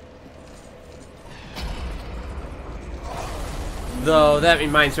 Though, that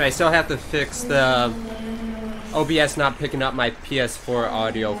reminds me, I still have to fix the OBS not picking up my PS4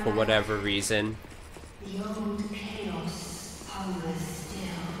 audio for whatever reason. The old chaos power still.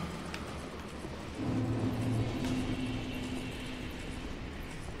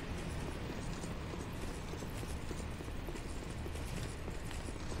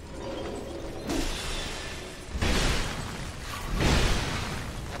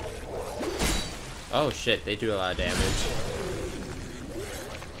 Oh shit, they do a lot of damage.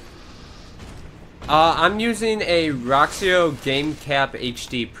 I'm using a Roxio GameCap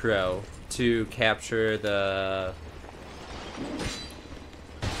HD Pro to capture the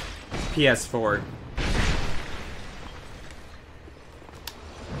PS4.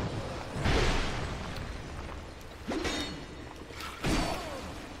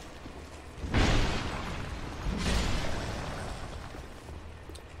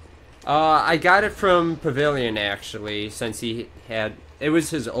 I got it from Pavilion, actually, since he had... It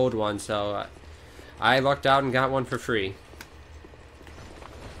was his old one, so I lucked out and got one for free.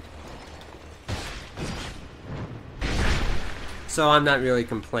 So I'm not really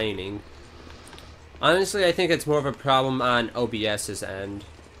complaining. Honestly, I think it's more of a problem on OBS's end.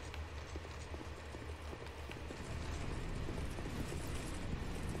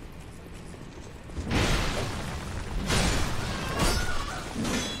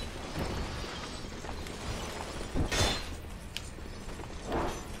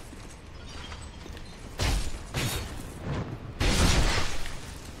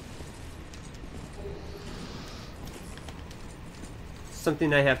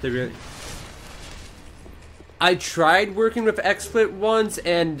 Something I have to really... I tried working with XSplit once,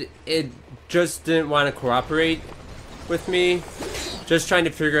 and it just didn't want to cooperate with me. Just trying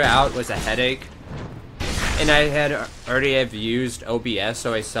to figure it out was a headache. And I had already have used OBS,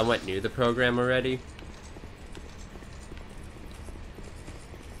 so I somewhat knew the program already.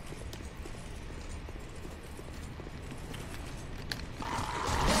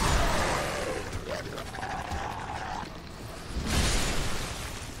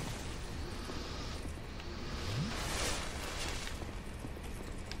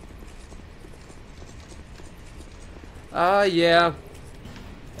 Yeah.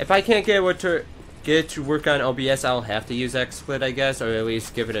 If I can't get it to work on OBS, I'll have to use XSplit, I guess, or at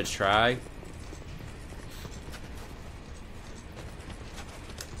least give it a try.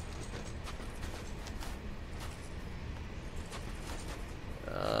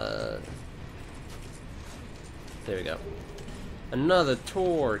 There we go. Another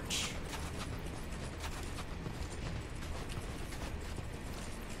torch.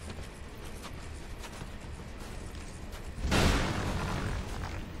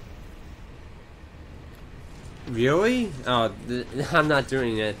 Really? Oh, I'm not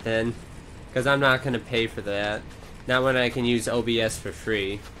doing it then. Because I'm not going to pay for that. Not when I can use OBS for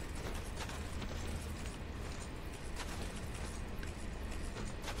free.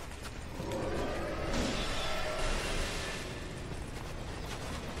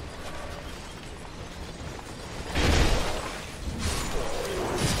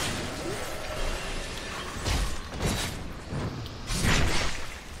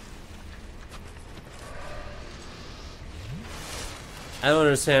 I don't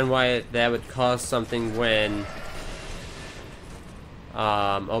understand why that would cost something when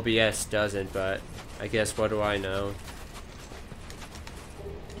OBS doesn't, but I guess what do I know?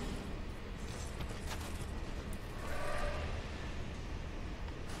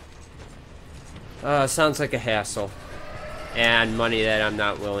 Sounds like a hassle. And money that I'm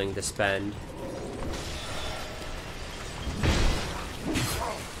not willing to spend.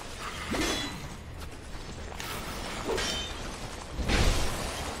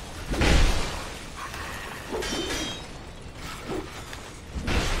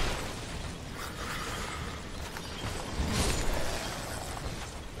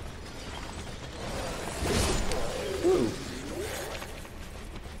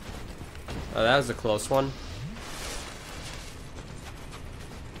 Oh, that was a close one.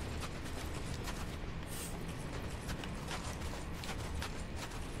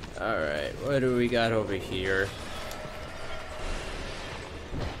 Alright, what do we got over here?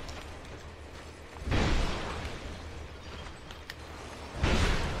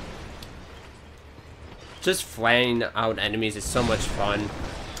 Just flaying out enemies is so much fun.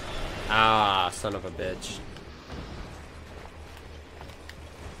 Ah, son of a bitch.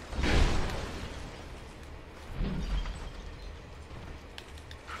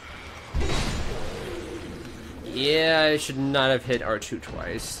 Yeah, I should not have hit R2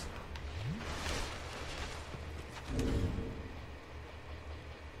 twice.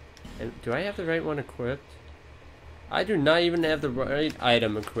 And do I have the right one equipped? I do not even have the right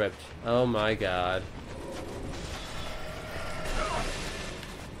item equipped. Oh my god.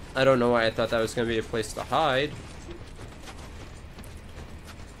 I don't know why I thought that was going to be a place to hide.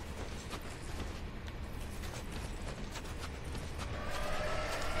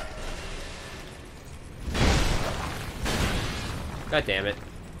 God damn it.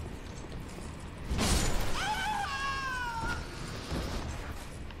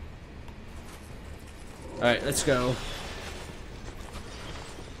 Alright, let's go.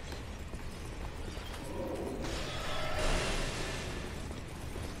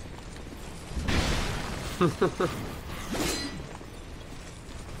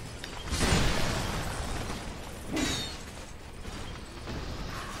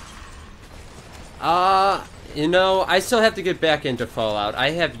 You know, I still have to get back into Fallout.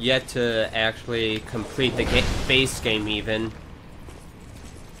 I have yet to actually complete the base game even.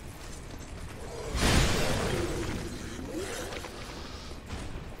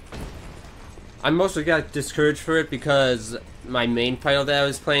 I mostly got discouraged for it because my main title that I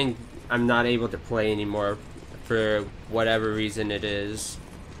was playing, I'm not able to play anymore for whatever reason it is.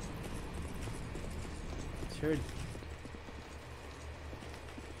 Sure.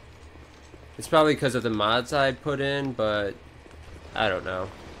 It's probably because of the mods I put in, but I don't know.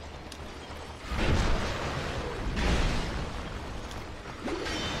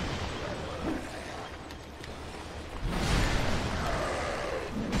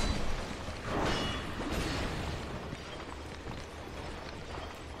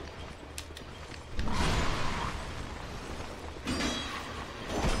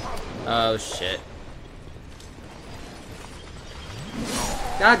 Oh shit.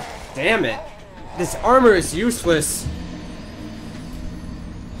 God damn it. This armor is useless.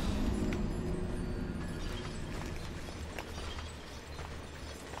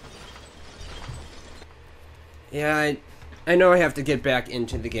 Yeah, I know I have to get back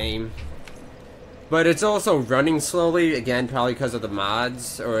into the game. But it's also running slowly, again, probably because of the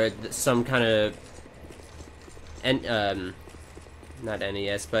mods, or some kind of... not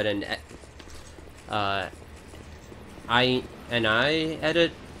NES, but an I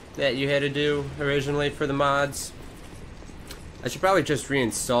edit that you had to do originally for the mods. I should probably just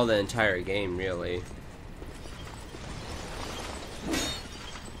reinstall the entire game, really.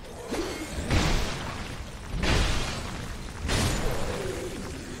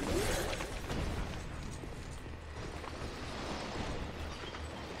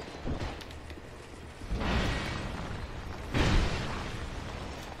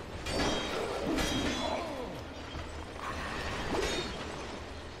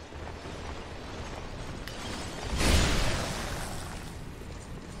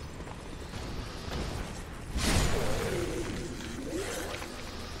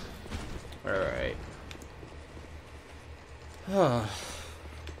 Alright.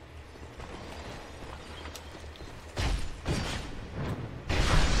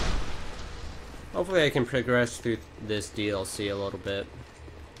 Hopefully I can progress through this DLC a little bit.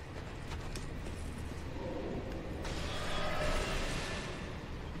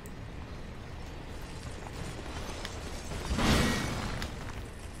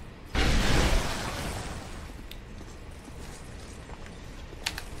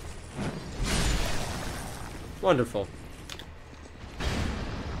 Wonderful.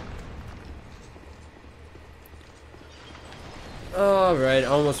 Alright,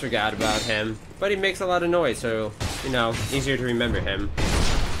 almost forgot about him. But he makes a lot of noise, so, you know, easier to remember him.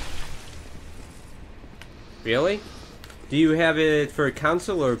 Really? Do you have it for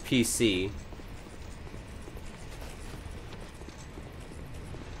console or PC?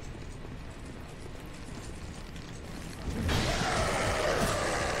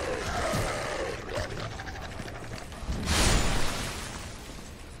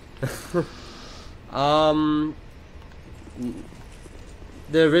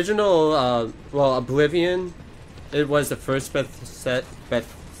 The original, well, Oblivion, it was the first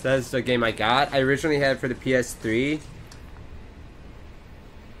Bethesda game I got. I originally had it for the PS3.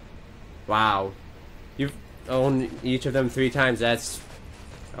 Wow. You've owned each of them 3 times, that's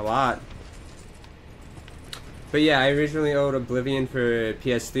a lot. But yeah, I originally owned Oblivion for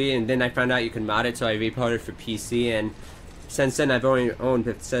PS3, and then I found out you could mod it, so I reported it for PC, and since then I've only owned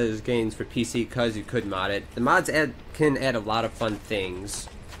Bethesda's games for PC because you could mod it. The mods can add a lot of fun things.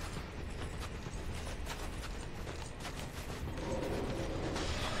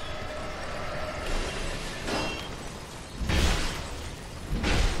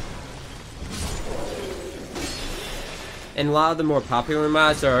 And a lot of the more popular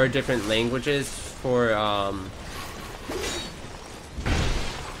mods, there are different languages for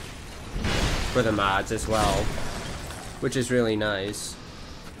the mods as well, which is really nice.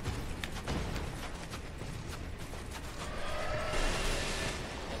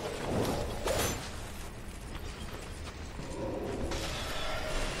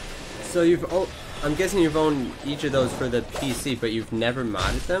 So I'm guessing you've owned each of those for the PC, but you've never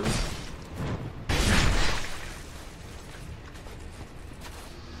modded them?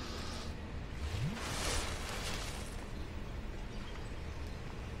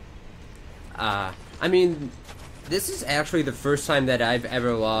 I mean, this is actually the first time that I've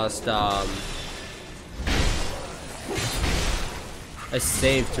ever lost, a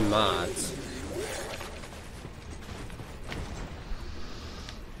save to mods.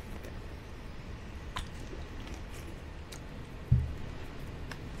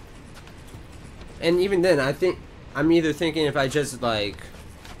 And even then, I'm either thinking if I just, like,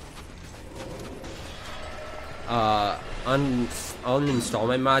 uninstall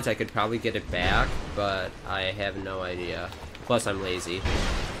my mods, I could probably get it back, but I have no idea. Plus, I'm lazy.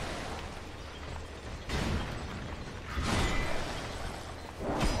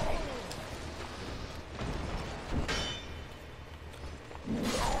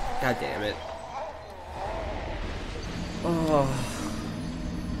 God damn it. Oh.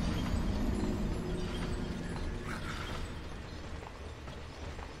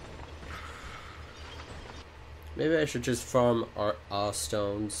 Maybe I should just farm our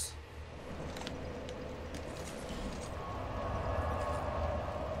stones.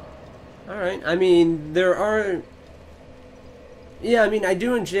 Alright, I mean, there are... Yeah, I mean, I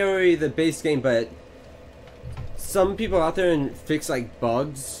do enjoy the base game, but some people out there and fix, like,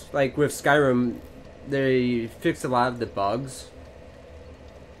 bugs. Like, with Skyrim, they fixed a lot of the bugs.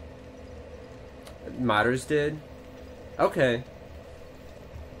 Modders did. Okay.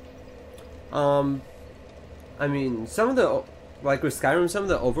 I mean, some of the, like with Skyrim, some of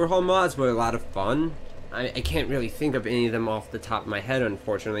the overhaul mods were a lot of fun. I can't really think of any of them off the top of my head,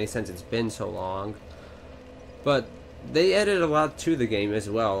 unfortunately, since it's been so long. But they added a lot to the game as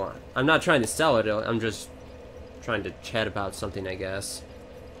well. I'm not trying to sell it, I'm just trying to chat about something, I guess.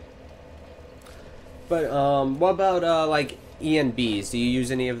 But, what about, like, ENBs? Do you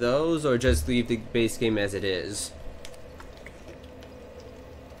use any of those, or just leave the base game as it is?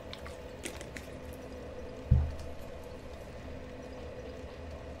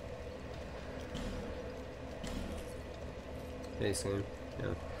 Base game,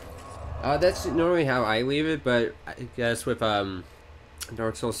 yeah. That's normally how I leave it, but I guess with,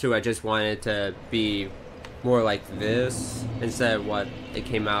 Dark Souls 2, I just wanted it to be more like this, instead of what it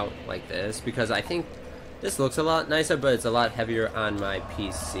came out like this, because I think this looks a lot nicer, but it's a lot heavier on my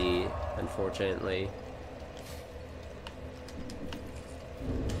PC, unfortunately.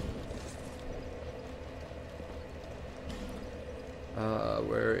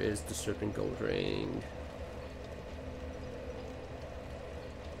 Where is the Serpent Gold Ring?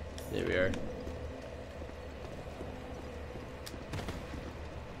 There we are.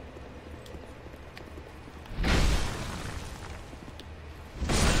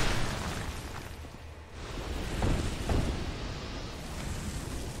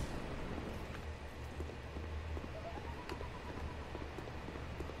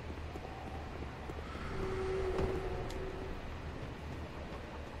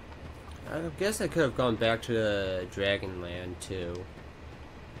 I guess I could have gone back to the Dragonland too.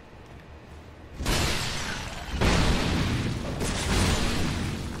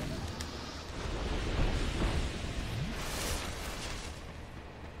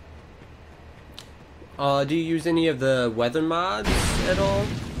 Do you use any of the weather mods at all?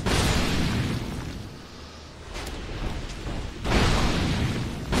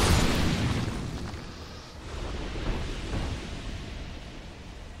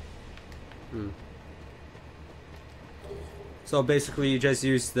 So basically you just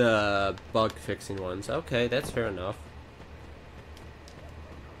use the bug fixing ones. Okay, that's fair enough.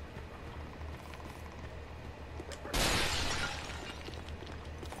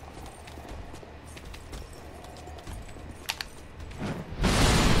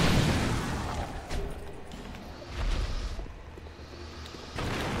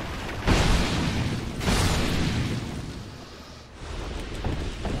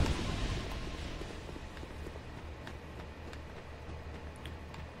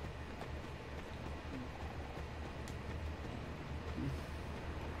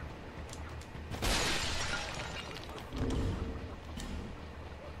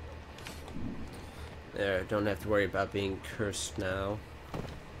 There, don't have to worry about being cursed now.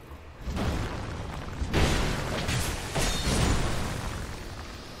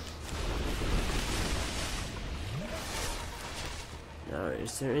 Now,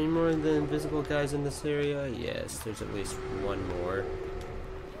 is there any more of the invisible guys in this area? Yes, there's at least one more.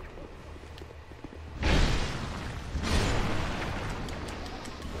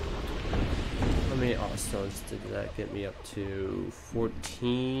 How many stones did that get me up to?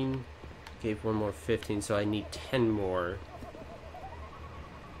 14. Gave one more 15, so I need 10 more.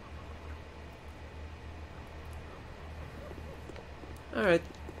 Alright.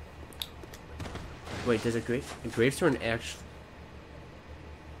 Wait, does a gravestone actually...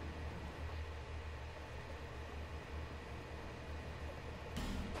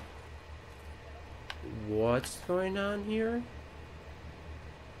 What's going on here?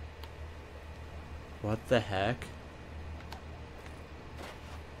 What the heck?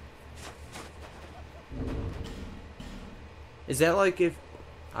 Is that like if...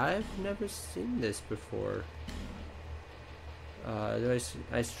 I've never seen this before. The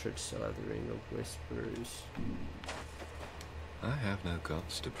Ice Church still have the Ring of Whispers. I have no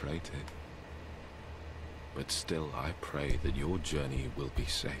gods to pray to. But still I pray that your journey will be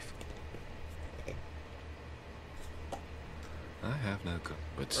safe. I have no god,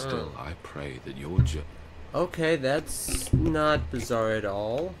 but still I pray that your journey... Okay, that's not bizarre at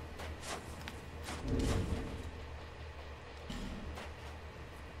all.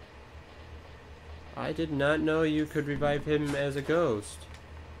 I did not know you could revive him as a ghost.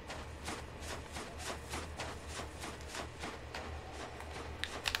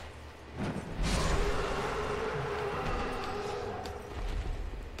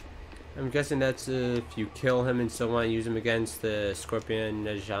 I'm guessing that's if you kill him and still want to use him against the Scorpion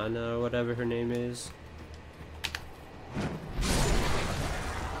Najana or whatever her name is.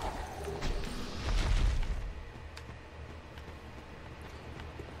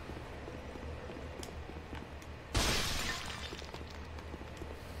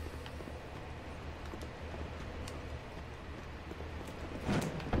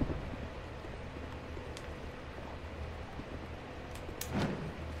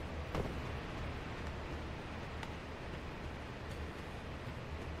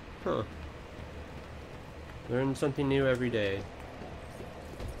 Huh. Learn something new every day.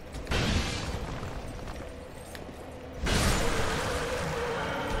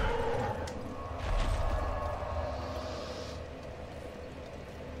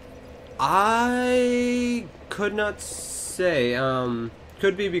 I could not say.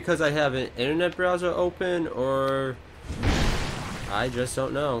 Could be because I have an internet browser open, or I just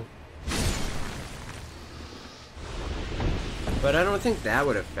don't know. But I don't think that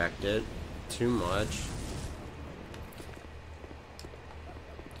would affect it too much.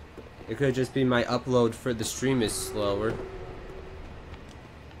 It could just be my upload for the stream is slower.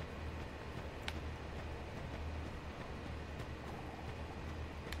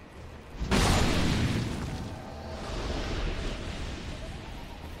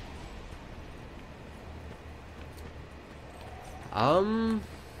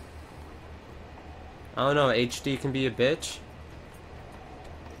 I don't know, HD can be a bitch.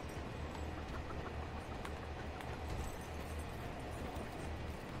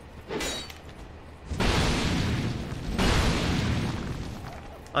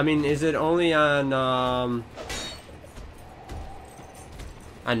 I mean, is it only on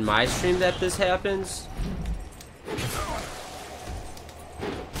my stream that this happens?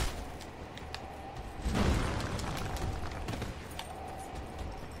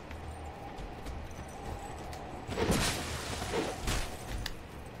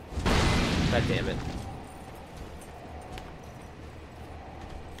 God damn it.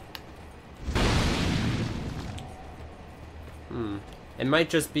 It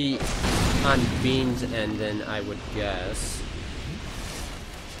might just be on Bean's end, then I would guess.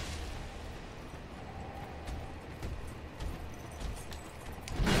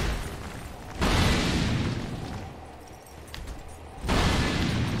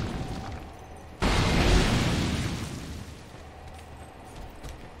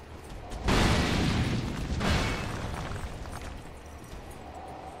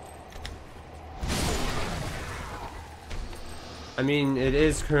 I mean, it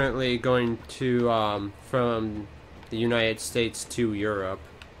is currently going to, from the United States to Europe.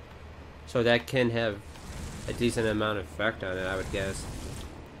 So that can have a decent amount of effect on it, I would guess.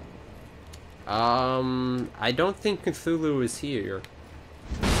 I don't think Cthulhu is here.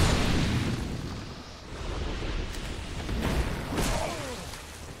 Oh,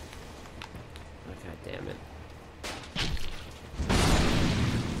 God damn it.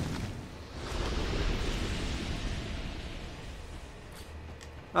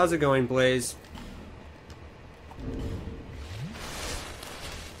 How's it going, Blaze?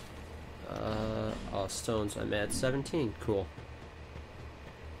 All stones, I'm at 17. Cool.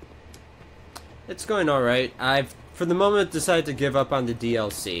 It's going alright. I've, for the moment, decided to give up on the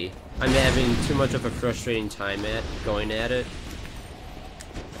DLC. I'm having too much of a frustrating time going at it.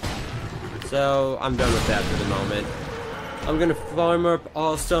 So, I'm done with that for the moment. I'm gonna farm up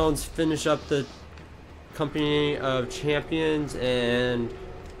all stones, finish up the Company of Champions, and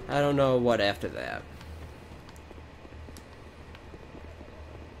I don't know what after that.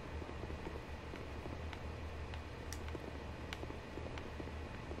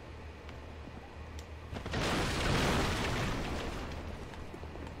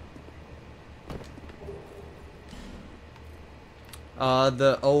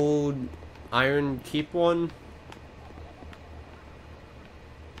 The old Iron Keep one.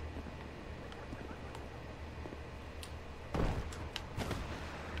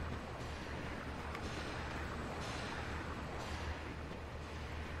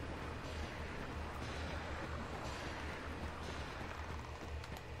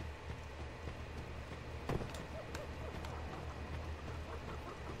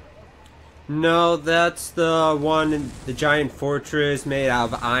 No, that's the one in the giant fortress made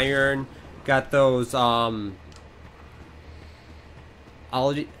out of iron. Got those,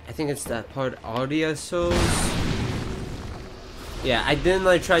 I think it's that part audio souls. Yeah, I didn't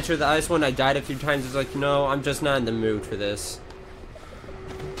like try to the ice one. I died a few times. It's like, no, I'm just not in the mood for this.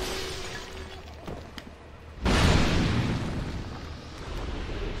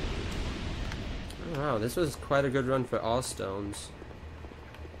 Wow, this was quite a good run for all stones.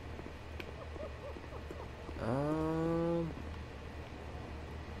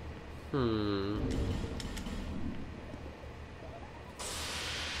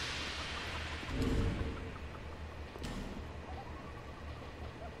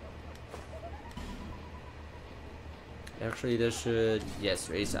 Actually, this should, yes,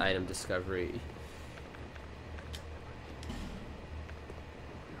 raise item discovery.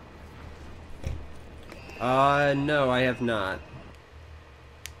 No, I have not.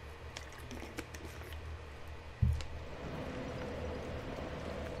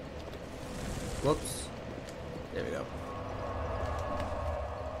 Whoops. There we go.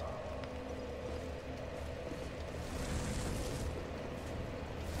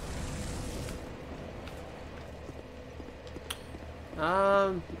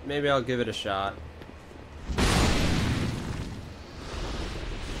 Maybe I'll give it a shot.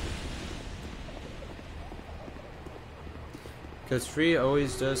 Because free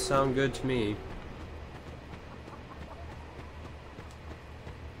always does sound good to me.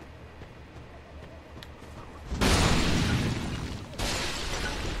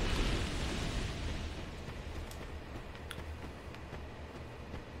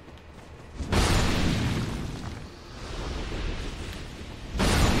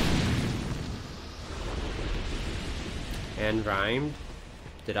 And rhymed?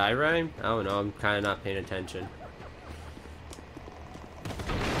 Did I rhyme? I don't know, I'm kind of not paying attention.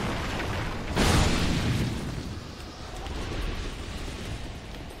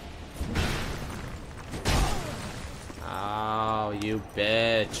 Oh, you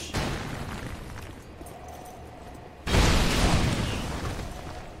bitch.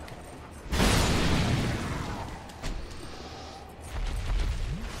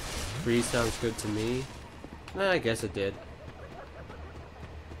 Free sounds good to me. I guess it did.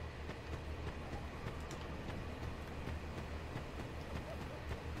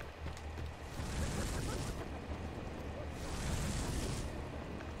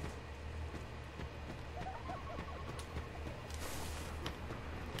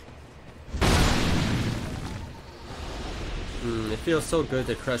 It feels so good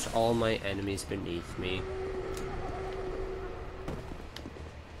to crush all my enemies beneath me.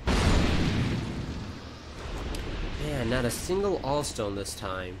 Man, not a single Allstone this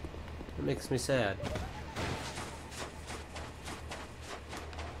time. That makes me sad.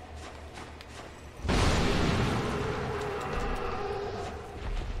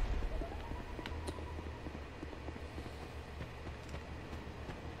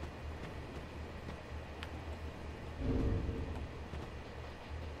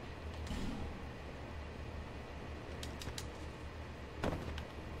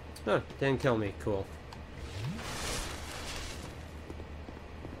 Oh, didn't kill me. Cool.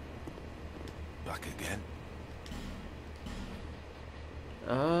 Back again?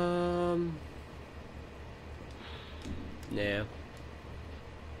 Yeah.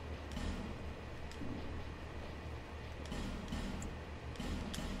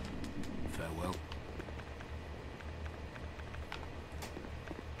 Farewell.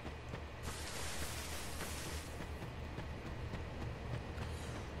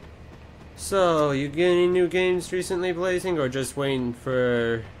 So, you get any new games recently, Blazing, or just waiting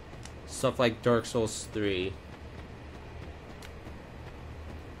for stuff like Dark Souls 3?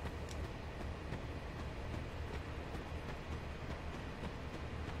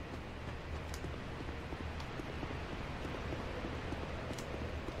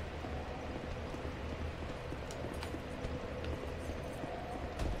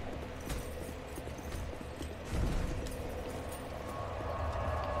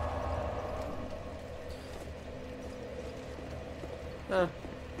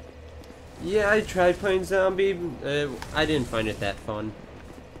 Yeah, I tried playing Zombie. I didn't find it that fun.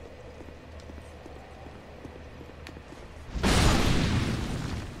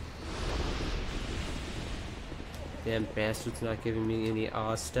 Damn bastard's not giving me any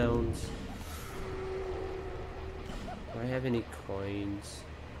stones. Do I have any coins?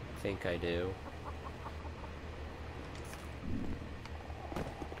 I think I do.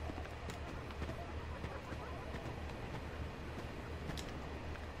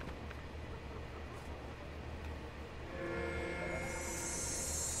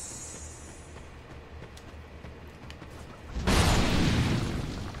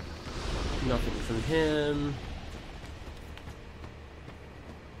 Nothing from him.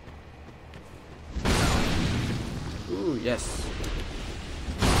 yes.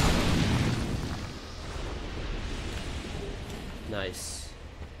 Nice.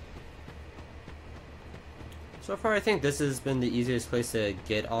 So far, I think this has been the easiest place to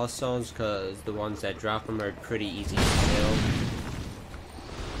get all stones, because the ones that drop them are pretty easy to kill.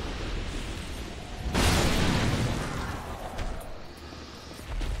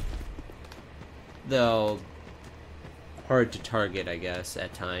 Though, hard to target, I guess,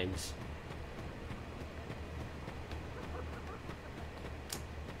 at times.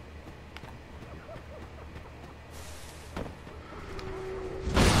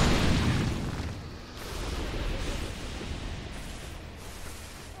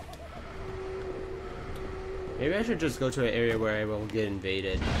 Maybe I should just go to an area where I won't get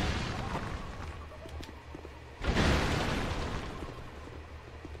invaded.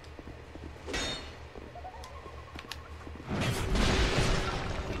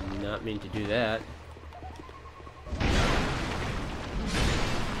 Did not mean to do that.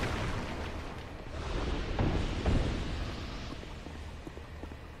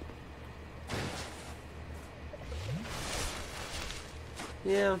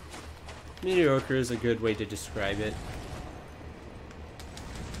 Yeah. Mediocre is a good way to describe it.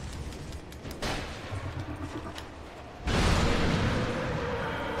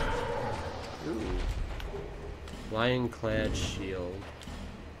 Ooh. Lion-clad shield.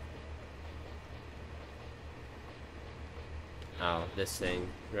 Oh, this thing,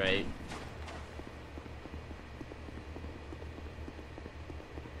 right?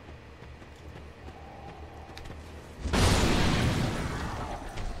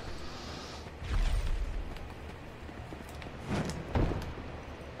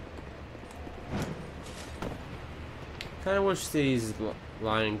 Kinda wish these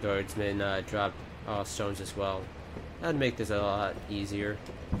lion guardsmen dropped stones as well. That'd make this a lot easier.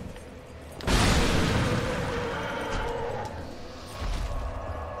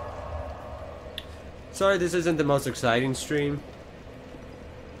 Sorry, this isn't the most exciting stream.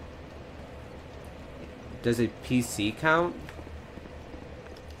 Does a PC count?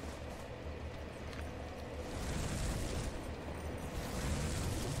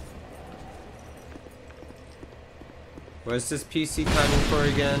 What's this PC counting for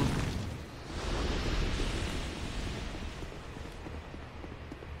again?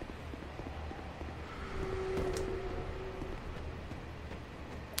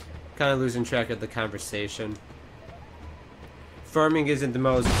 Kind of losing track of the conversation. Farming isn't the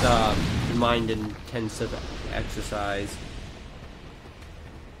most mind-intensive exercise.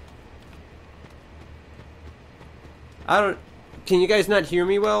 Can you guys not hear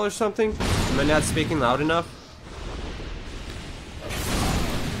me well or something? Am I not speaking loud enough?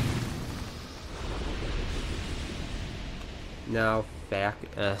 No, back.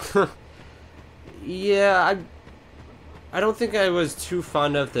 Yeah, I don't think I was too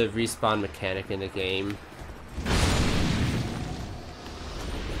fond of the respawn mechanic in the game.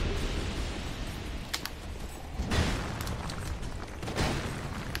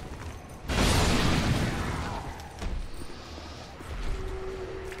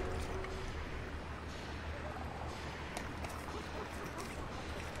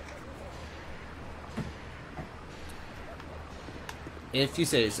 If you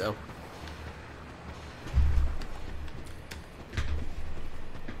say so.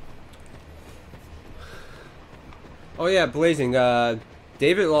 Oh yeah, Blazing.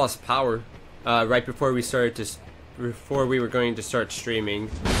 David lost power right before we were going to start streaming.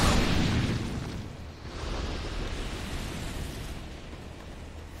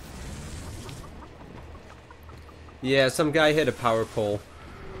 Yeah, some guy hit a power pole.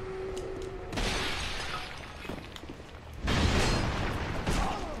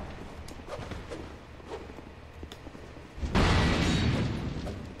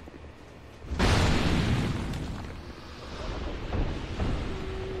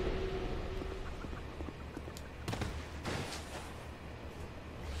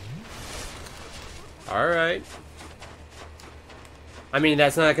 Alright. I mean,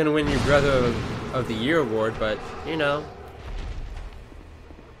 that's not gonna win you Brother of the Year award, but, you know.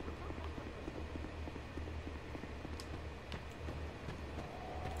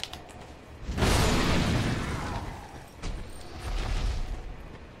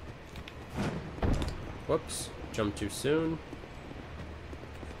 Whoops. Jumped too soon.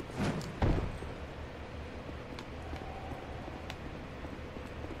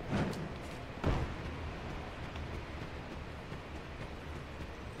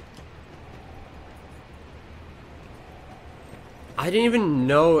 I didn't even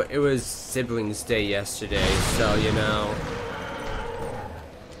know it was Siblings Day yesterday, so, you know.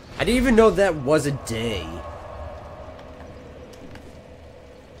 I didn't even know that was a day.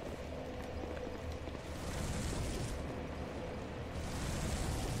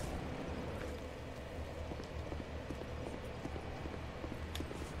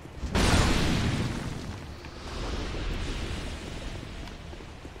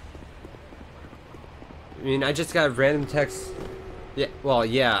 I mean, I just got a random text. Yeah, well,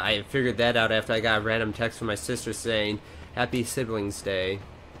 yeah, I figured that out after I got a random text from my sister saying, Happy Siblings Day.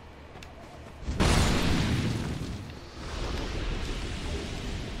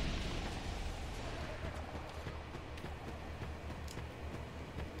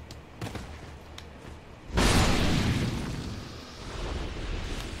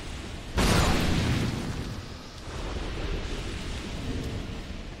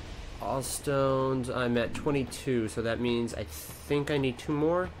 All stones, I'm at 22, so that means I think I need 2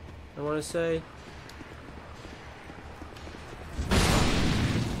 more, I want to say.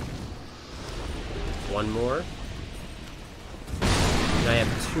 One more. And I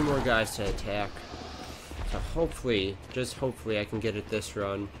have 2 more guys to attack. So hopefully, just hopefully, I can get it this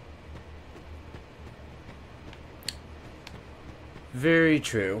run. Very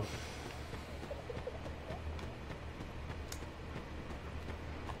true.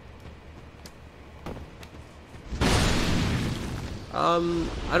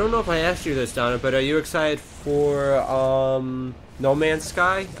 I don't know if I asked you this, Donna, but are you excited for, No Man's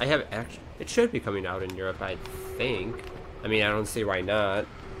Sky? I have actually, it should be coming out in Europe, I think. I mean, I don't see why not.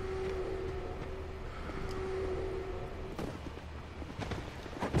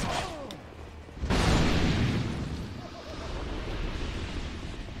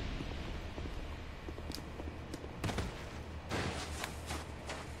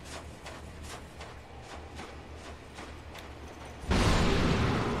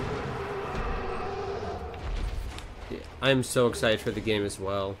 I'm so excited for the game as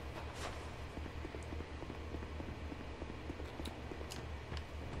well.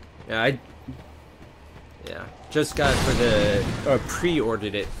 Yeah, just got it for the, or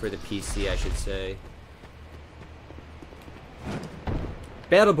pre-ordered it for the PC, I should say.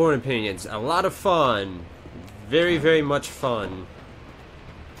 Battleborn Opinions, a lot of fun. Very, very much fun.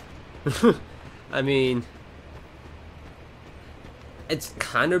 I mean, it's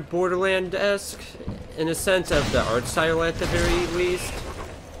kind of Borderland-esque in a sense of the art style at the very least.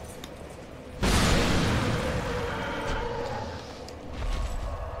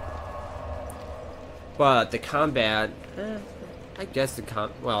 But the combat, I guess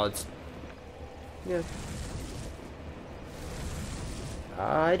well, it's, yeah.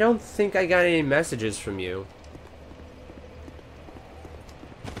 I don't think I got any messages from you.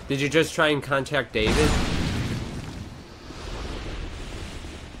 Did you just try and contact David?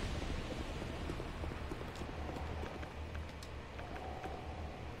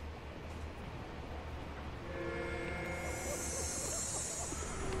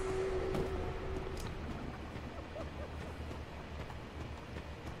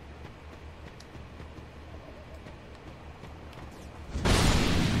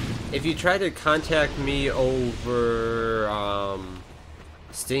 If you try to contact me over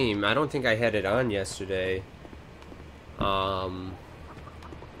Steam, I don't think I had it on yesterday.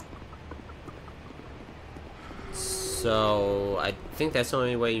 So I think that's the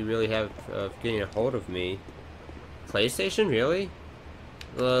only way you really have of getting a hold of me. PlayStation, really?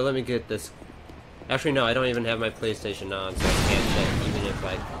 Let me get this. Actually, no, I don't even have my PlayStation on, so I can't check, even if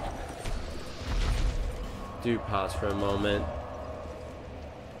I do pause for a moment.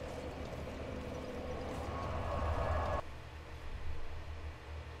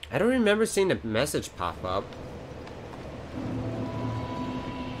 I don't remember seeing a message pop up.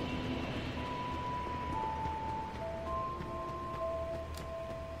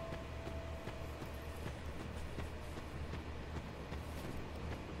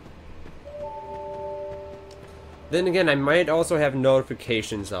 Then again, I might also have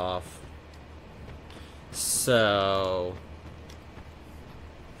notifications off. So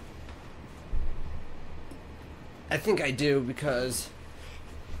I think I do, because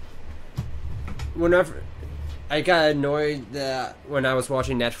whenever I got annoyed that when I was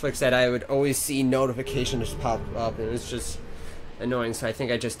watching Netflix that I would always see notifications pop up, and it was just annoying, so I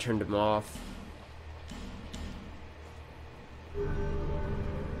think I just turned them off.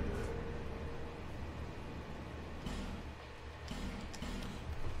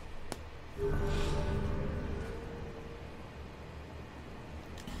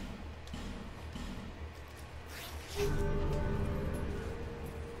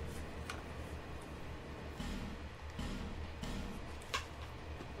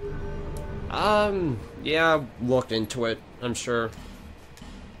 Yeah, I looked into it, I'm sure.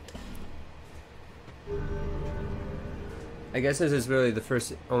 I guess this is really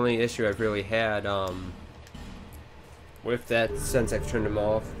the only issue I've really had, with that since I've turned them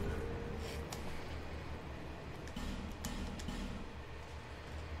off.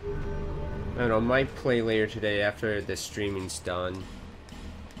 I don't know, I might play later today after the streaming's done.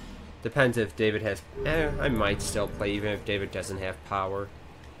 Depends if David has... I might still play even if David doesn't have power.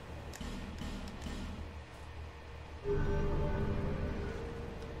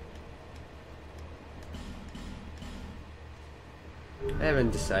 I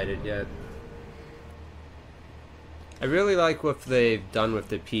haven't decided yet. I really like what they've done with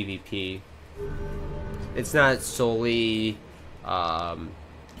the PvP. It's not solely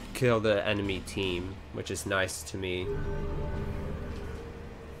kill the enemy team, which is nice to me.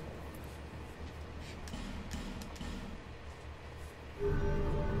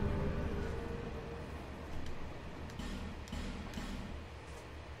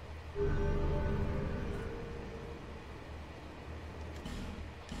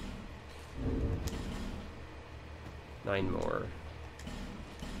 Nine more.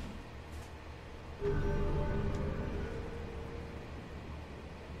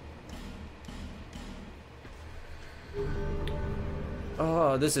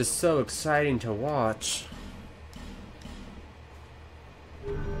 Oh, this is so exciting to watch.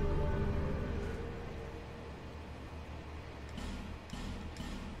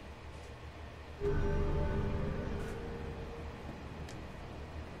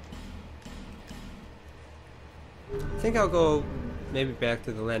 I think I'll go maybe back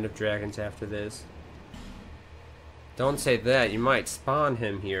to the Land of Dragons after this. Don't say that, you might spawn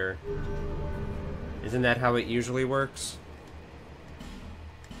him here. Isn't that how it usually works?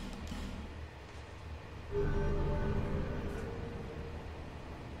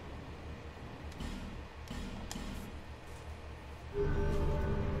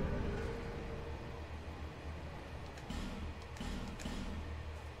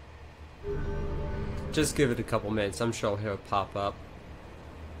 Just give it a couple minutes, I'm sure he'll pop up.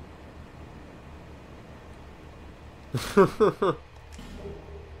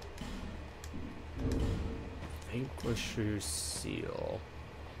 Vanquisher's Seal.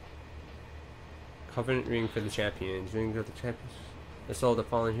 Covenant Ring for the Champions. Ring of the Champions. The soul of the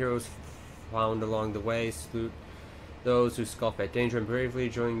fallen heroes found along the way. Salute those who scoff at danger and bravely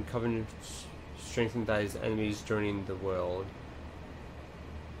join Covenant, strengthened by his enemies joining the world.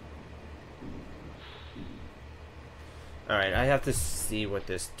 Alright, I have to see what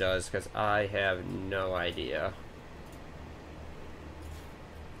this does because I have no idea.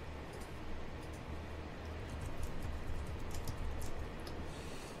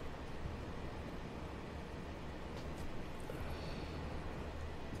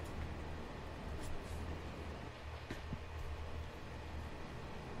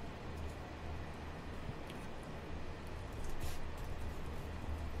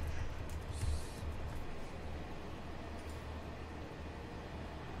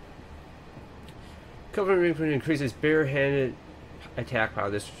 Covenant Ring increases bare-handed attack power.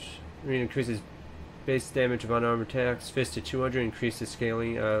 This ring increases base damage of unarmed attacks. Fist to 200. Increases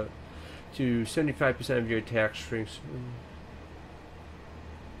scaling to 75% of your attack strength.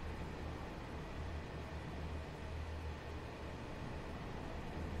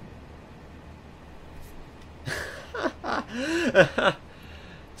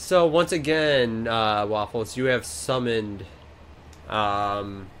 So once again, Waffles, you have summoned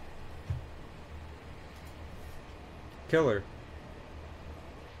Killer.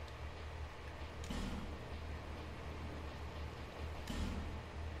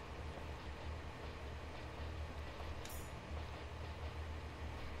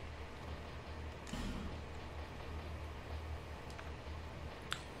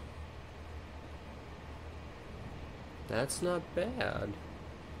 That's not bad.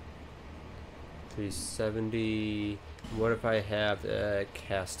 370. What if I have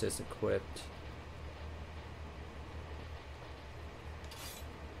Castus equipped?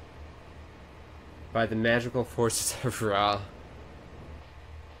 By the magical forces of Ra.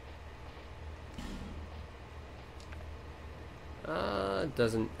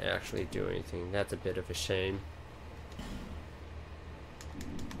 Doesn't actually do anything. That's a bit of a shame.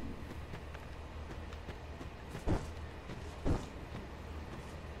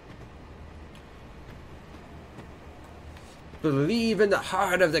 Believe in the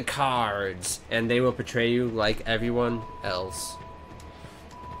heart of the cards, and they will portray you like everyone else.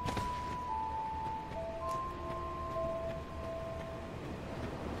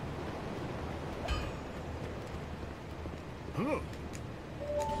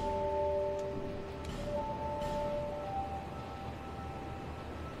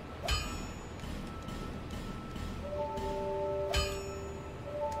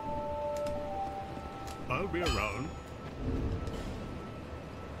 I'll be around.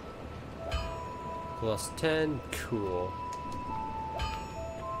 Plus 10, cool.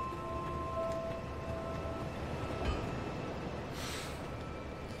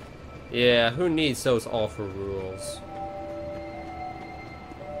 Yeah, who needs those awful rules?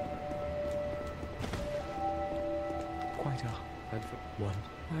 Quite a hard one.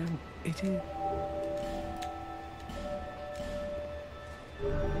 I'm idiot.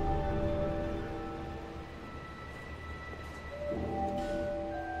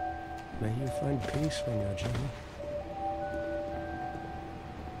 May you find peace on your journey.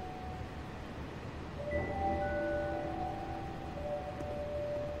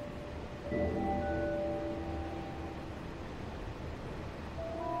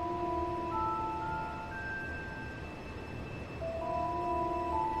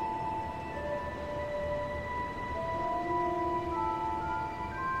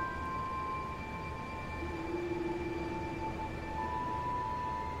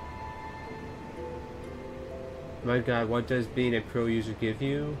 My god, what does being a pro user give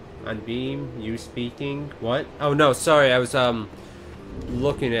you? On Beam, you speaking? What? Oh no, sorry, I was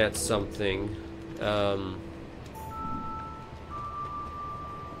looking at something. Oh.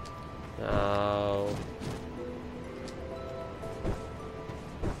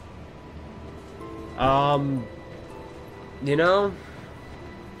 You know,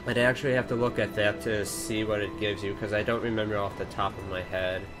 I'd actually have to look at that to see what it gives you, because I don't remember off the top of my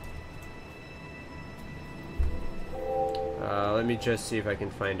head. Let me just see if I can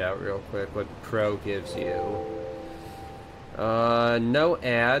find out real quick what Pro gives you. No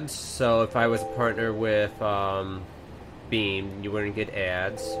ads, so if I was a partner with Beam, you wouldn't get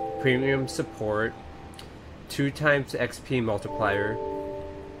ads. Premium support, 2 times XP multiplier,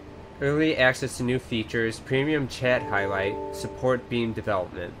 early access to new features, premium chat highlight, support Beam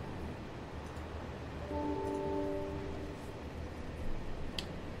development.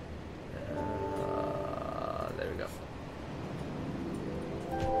 There we go.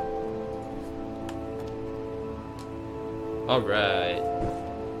 All right.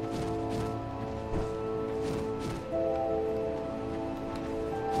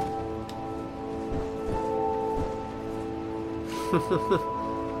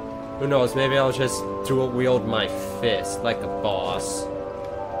 Who knows, maybe I'll just dual wield my fist like a boss.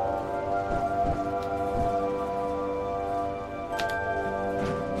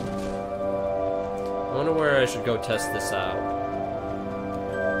 I wonder where I should go test this out.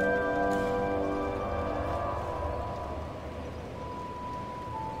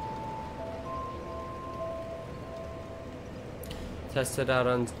 Test it out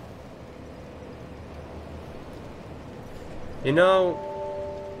on... You know,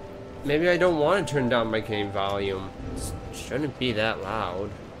 maybe I don't want to turn down my game volume. It shouldn't be that loud.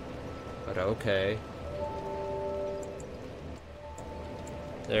 But okay.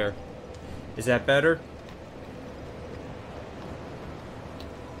 There. Is that better?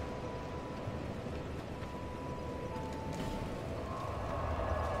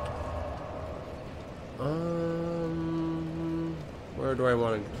 Where do I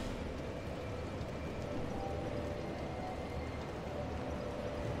want to go?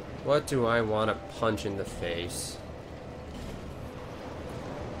 What do I want to punch in the face?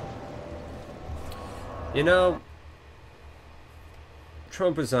 You know,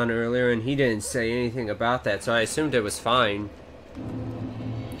 Trump was on earlier and he didn't say anything about that, so I assumed it was fine.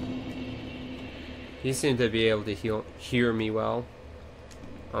 He seemed to be able to hear me well.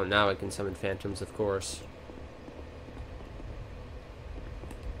 Oh, now I can summon phantoms, of course.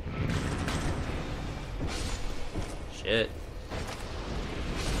 Shit.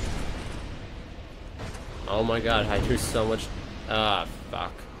 Oh my god, I do so much... Ah,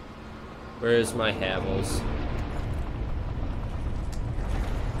 fuck. Where's my Havels?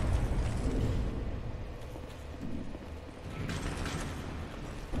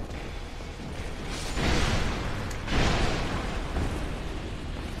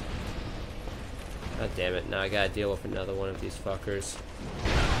 God damn it, now I gotta deal with another one of these fuckers.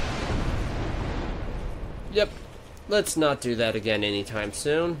 Yep. Let's not do that again anytime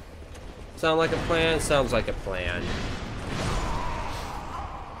soon. Sound like a plan? Sounds like a plan.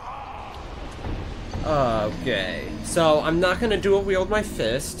 Okay. So, I'm not gonna dual wield my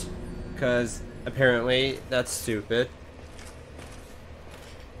fist, because apparently that's stupid.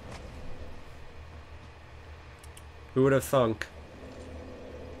 Who would have thunk?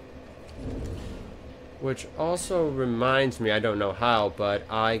 Which also reminds me, I don't know how, but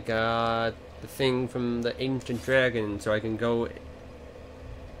I got the thing from the Ancient Dragon, so I can go...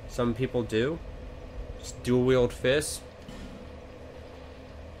 Some people do. Just dual wield fists.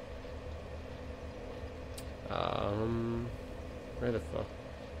 Where the fuck?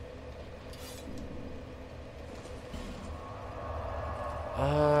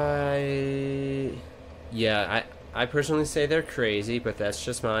 Yeah, I personally say they're crazy, but that's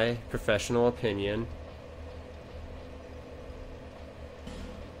just my professional opinion.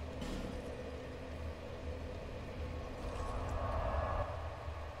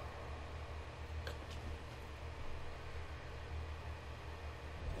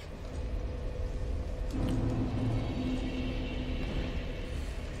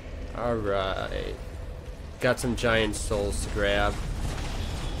 Alright. Got some giant souls to grab.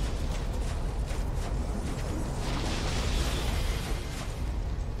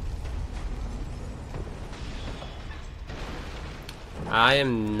 I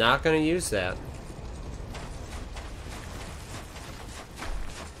am not going to use that.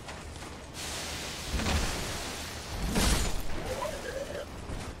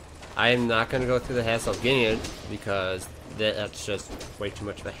 I am not going to go through the hassle of getting it because that's just way too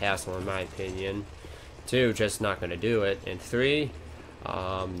much of a hassle in my opinion. 2, just not going to do it. And 3,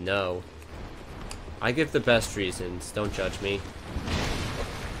 no. I give the best reasons. Don't judge me.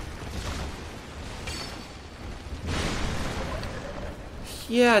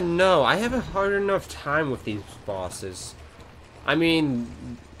 Yeah, no, I have a hard enough time with these bosses. I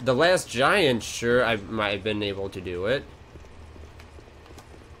mean, the last giant, sure, I might have been able to do it.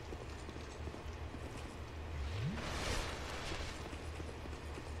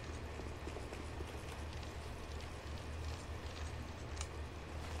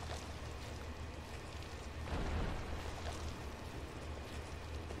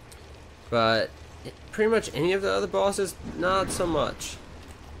 But pretty much any of the other bosses, not so much.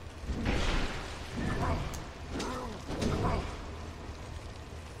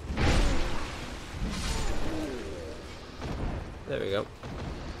 There we go.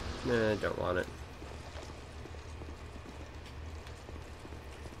 Nah, don't want it.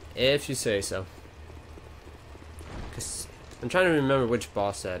 If you say so. 'Cause I'm trying to remember which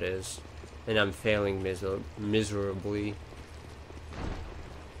boss that is. And I'm failing miserably.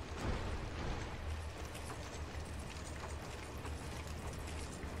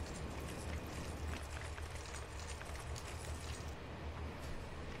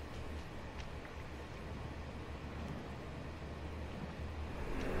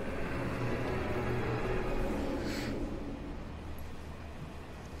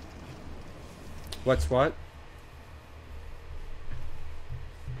 What's what?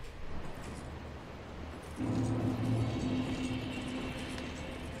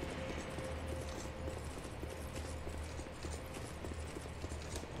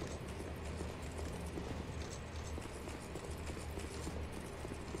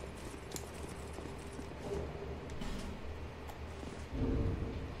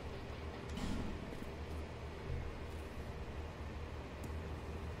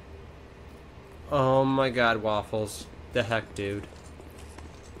 Oh my god, Waffles. The heck, dude.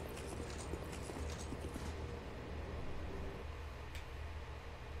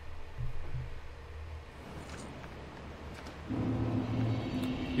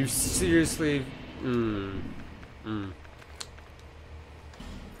 You seriously... I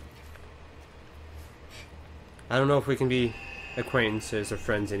don't know if we can be acquaintances or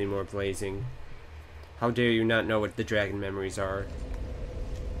friends anymore, Blazing. How dare you not know what the dragon memories are?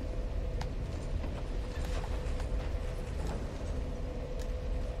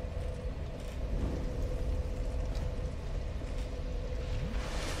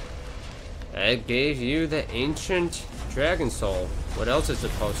 I gave you the ancient dragon soul. What else is it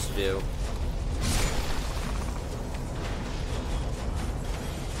supposed to do?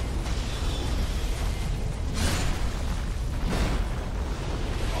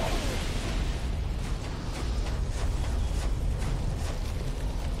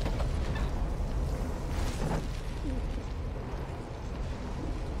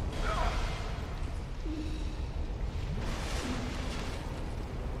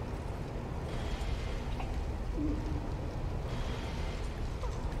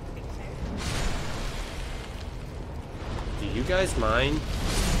 Do you guys mind?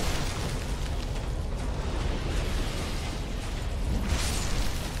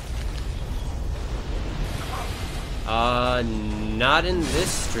 Not in this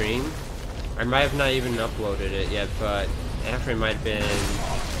stream. I might have not even uploaded it yet, but after it might have been...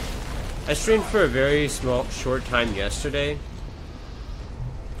 I streamed for a very short time yesterday,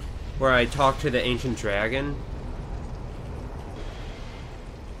 where I talked to the ancient dragon.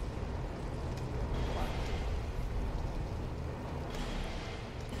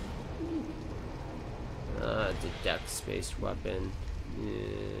 It's a depth-based weapon. Yeah.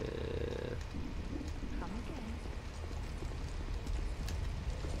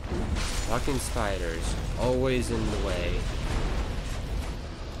 Fucking spiders, always in the way.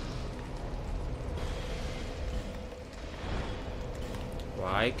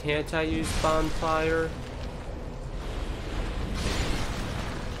 Why can't I use bonfire?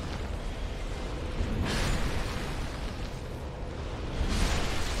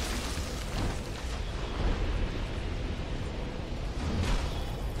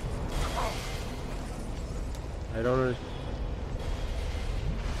 I don't.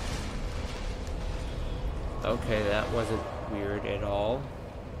 Okay, that wasn't weird at all.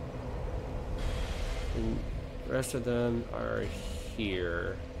 And the rest of them are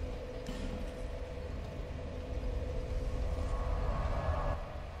here.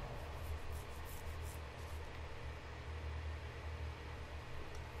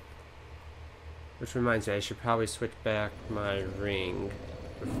 Which reminds me, I should probably switch back my ring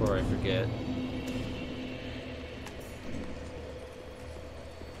before I forget.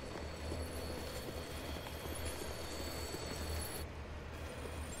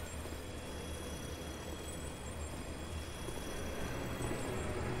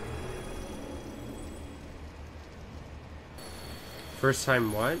 First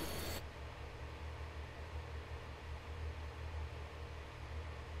time what?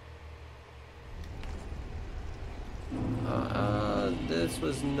 This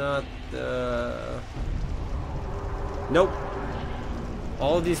was not the... Nope.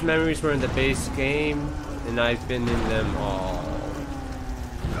 All of these memories were in the base game, and I've been in them all.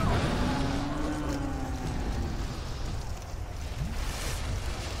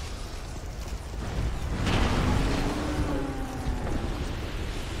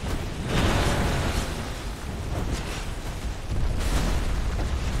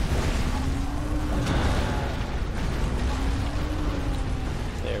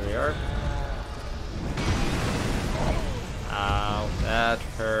 Ow, that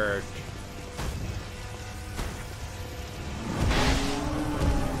hurt.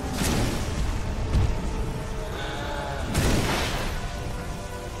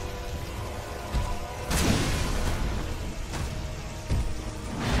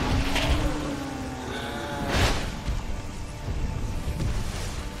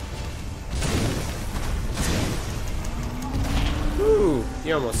 Ooh,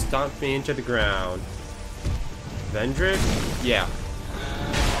 he almost stomped me into the ground. Vendrick? Yeah.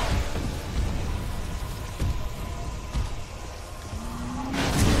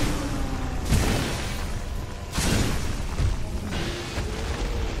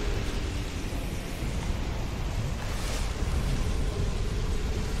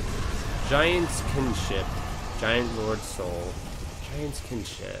 Giant's Kinship. Giant Lord Soul. Giant's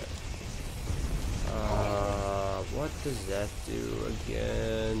Kinship. What does that do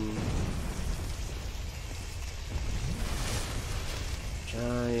again?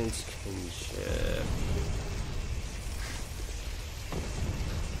 Giant's Kinship.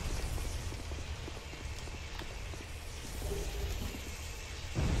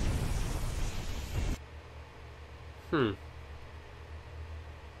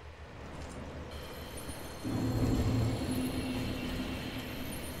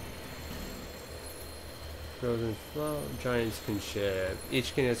 Frozen Flow, Giant's Kinship.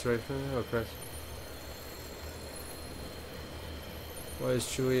 Each can answer right from press. Why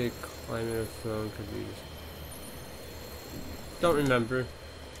is truly a climate of throne could be? Don't remember.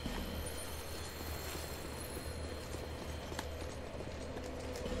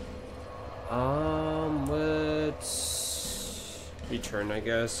 Let's return, I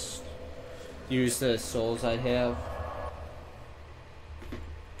guess. Use the souls I have.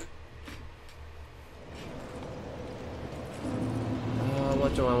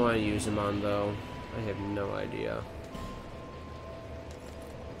 What do I want to use them on, though? I have no idea.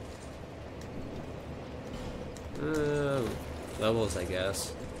 Levels, I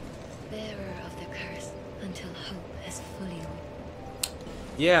guess. Bearer of the curse until hope is fully won.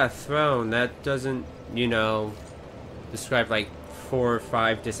 Yeah, throne. That doesn't, you know, describe like 4 or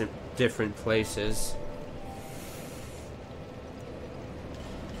 5 different places.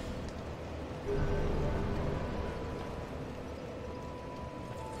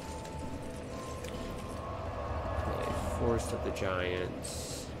 Okay, Forest of the Giants.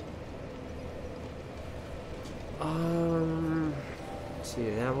 Let's see,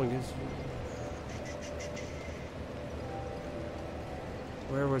 that one gets...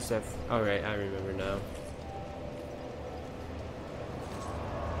 Where was that? Alright, I remember now.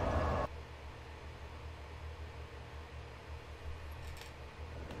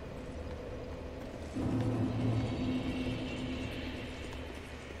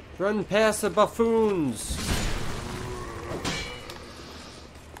 Run past the buffoons!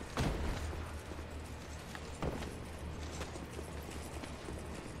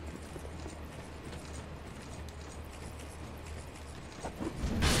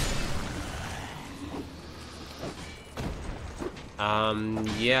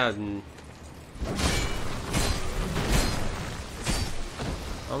 Yeah.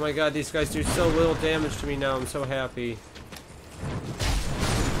 Oh my god, these guys do so little damage to me now. I'm so happy.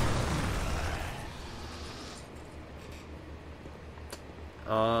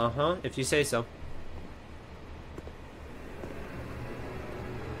 Uh-huh, if you say so.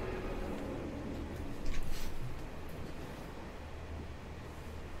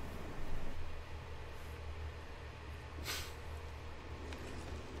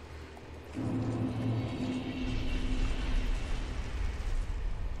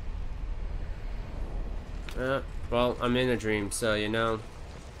 Well, I'm in a dream, so, you know.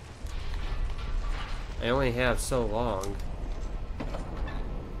 I only have so long.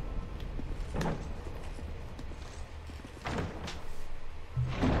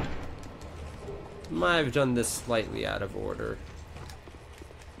 Might have done this slightly out of order.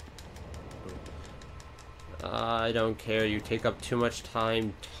 I don't care, you take up too much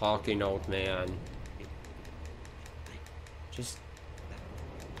time talking, old man. Just...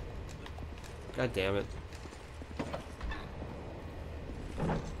 God damn it.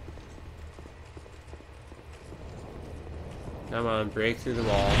 Come on, break through the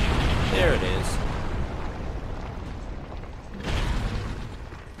wall. There it is.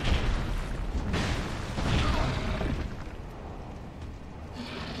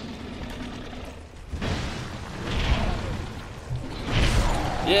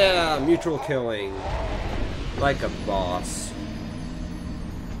 Yeah, mutual killing. Like a boss.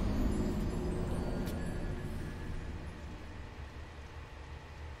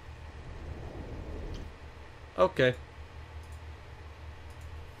 Okay.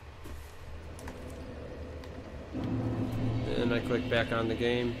 And I click back on the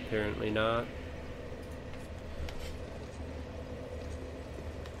game. Apparently not.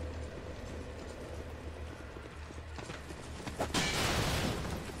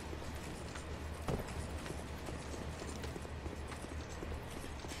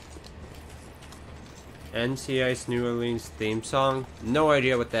 NCIS New Orleans theme song? No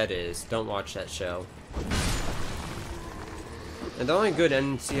idea what that is. Don't watch that show. And the only good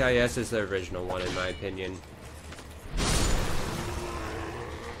NCIS is the original one, in my opinion.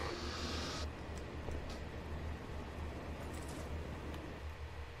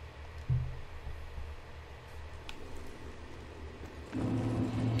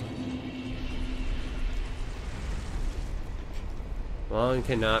 One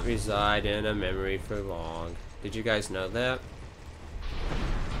cannot reside in a memory for long. Did you guys know that?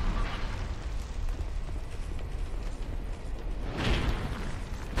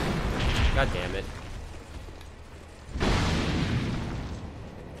 God damn it.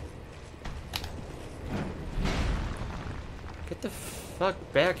 Get the fuck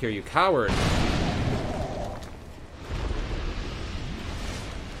back here, you coward.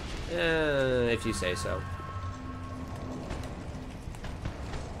 If you say so.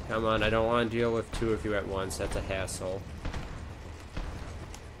 Come on, I don't want to deal with two of you at once. That's a hassle.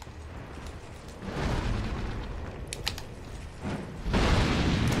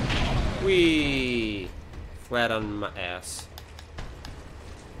 Whee! Flat on my ass.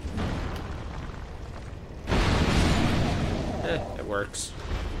 It works.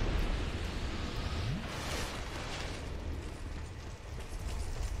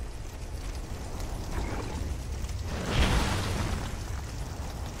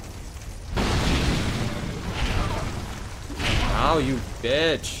 Oh, you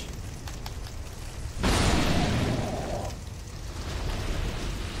bitch.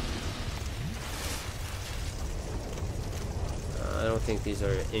 I don't think these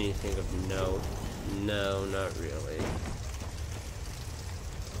are anything of note. No, not really.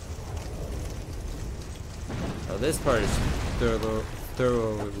 Oh, this part is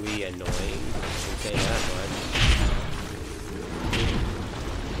thoroughly annoying. I can say that much.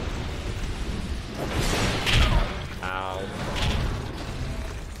 Ow.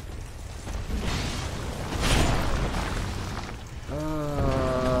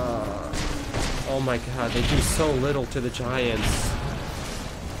 Oh my god, they do so little to the giants.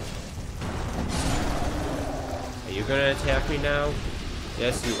 Are you gonna attack me now?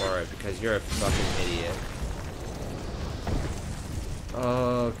 Yes, you are, because you're a fucking idiot.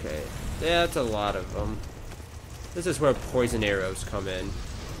 Okay. Yeah, that's a lot of them. This is where poison arrows come in.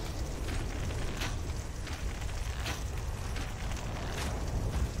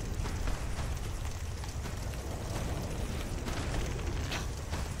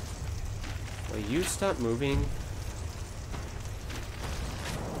 Will you stop moving?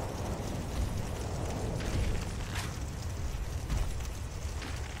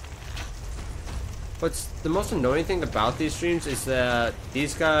 What's the most annoying thing about these streams is that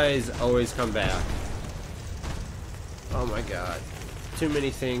these guys always come back. Oh my god. Too many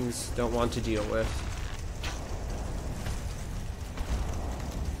things, don't want to deal with.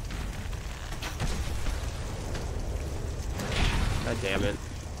 God damn it.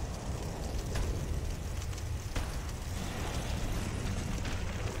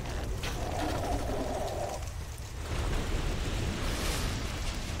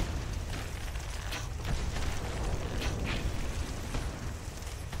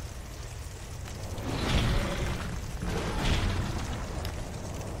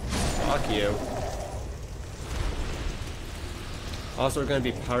 Fuck you. Also, we're going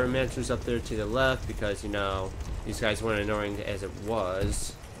to be Pyromancers up there to the left because, you know, these guys weren't annoying as it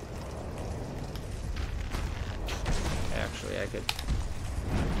was. Actually, I could...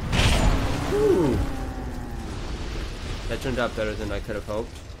 Whew. That turned out better than I could have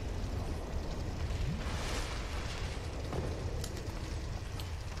hoped.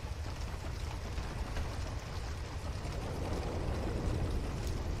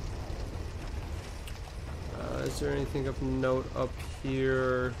 Is there anything of note up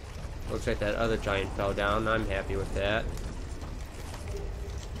here? Looks like that other giant fell down. I'm happy with that.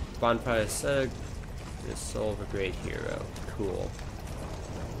 Bonfire Seg, the soul of a great hero. Cool.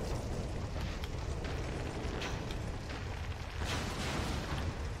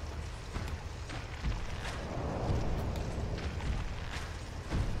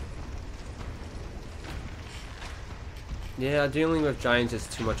 Yeah, dealing with giants is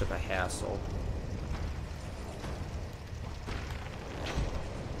too much of a hassle.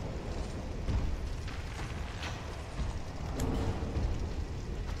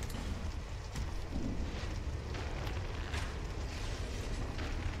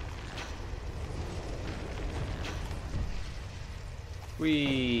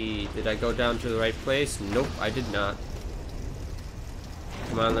 Did I go down to the right place? Nope, I did not.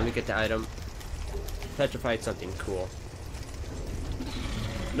 Come on, let me get the item. Petrified something cool.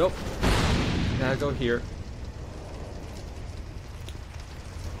 Nope. Gotta go here.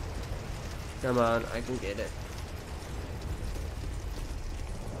 Come on, I can get it.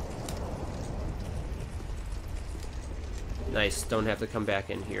 Nice, don't have to come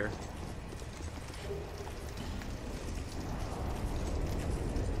back in here.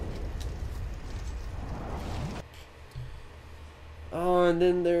 Oh, and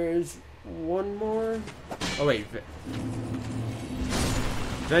then there's one more. Oh wait,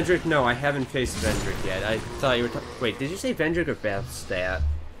 Vendrick. No, I haven't faced Vendrick yet. I thought you were. Wait, did you say Vendrick or Valstat?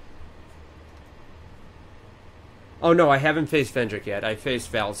 Oh no, I haven't faced Vendrick yet. I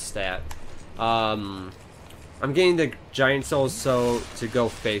faced Valstat. I'm getting the Giant Souls so to go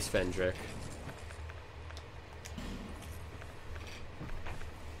face Vendrick.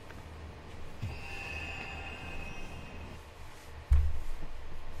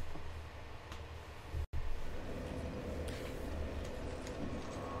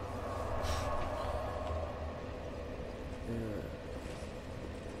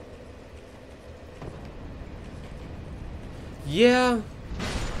 Yeah.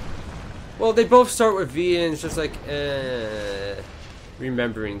 Well, they both start with V, and it's just like,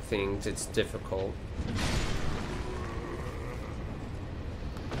 remembering things, it's difficult.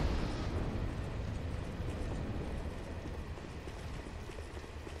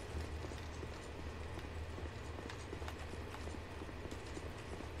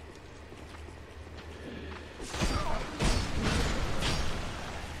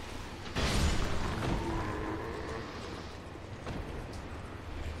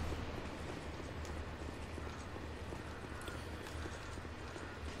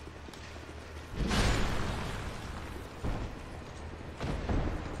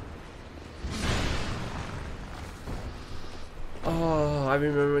 Oh, I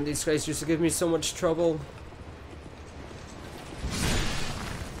remember when these guys used to give me so much trouble.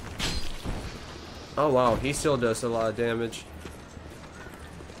 Oh wow, he still does a lot of damage.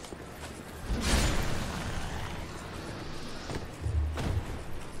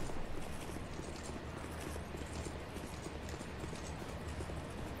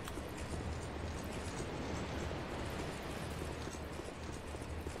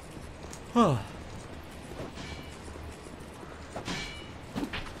 Huh.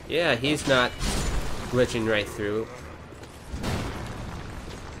 Yeah, he's not glitching right through.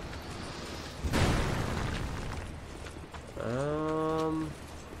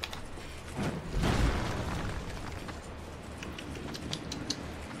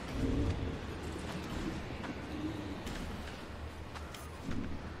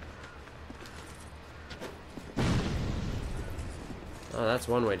 Oh, that's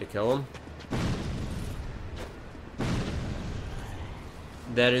one way to kill him.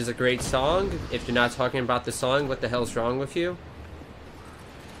 That is a great song. If you're not talking about the song, what the hell's wrong with you?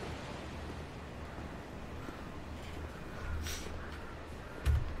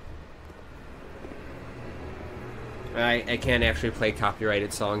 I can't actually play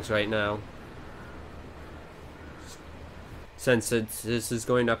copyrighted songs right now. Since this is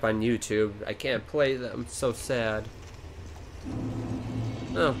going up on YouTube, I can't play them. So sad.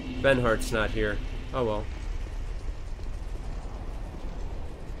 Oh, Ben Hart's not here. Oh well.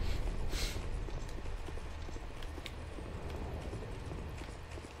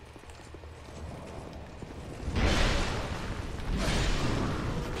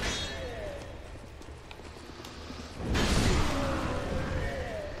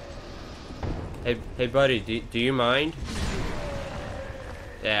 Hey buddy, do you mind?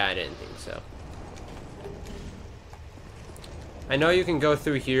 Yeah, I didn't think so. I know you can go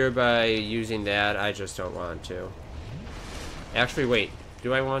through here by using that, I just don't want to. Actually, wait,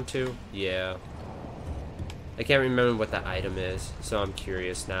 do I want to? Yeah. I can't remember what the item is, so I'm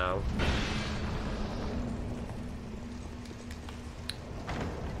curious now.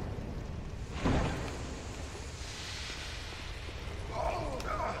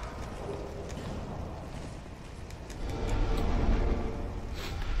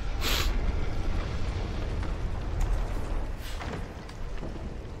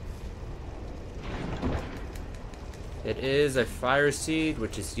 It is a fire seed,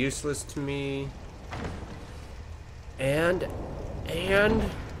 which is useless to me. And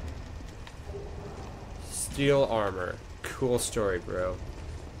steel armor. Cool story, bro.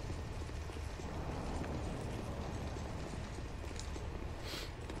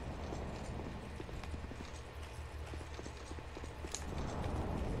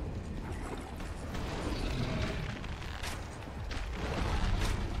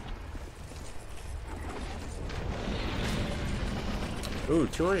 Ooh,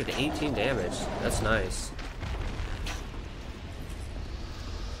 218 damage. That's nice.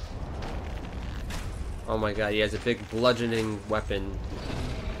 Oh my god, he has a big bludgeoning weapon.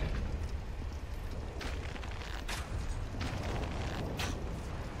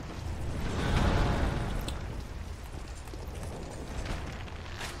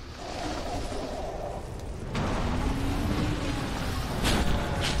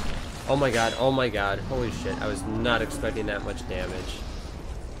 Oh my god, oh my god. Holy shit, I was not expecting that much damage.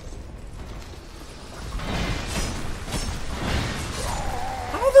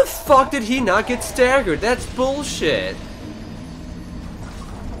 How the fuck did he not get staggered? That's bullshit.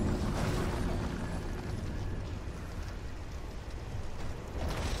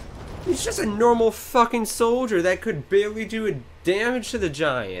 He's just a normal fucking soldier that could barely do a damage to the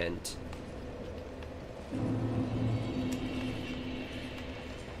giant.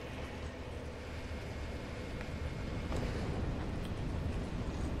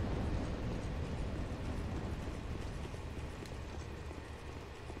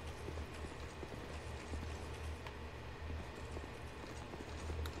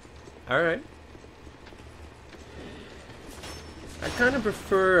 Alright. I kind of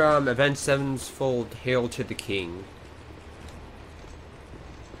prefer Avenged Sevenfold Hail to the King.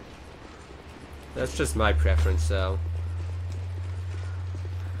 That's just my preference, though.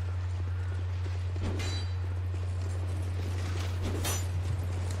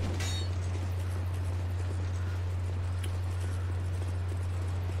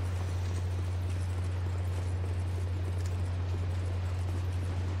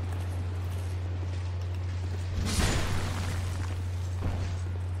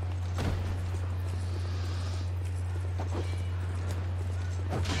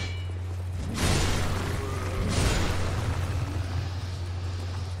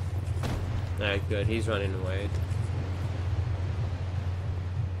 Alright, good. He's running away.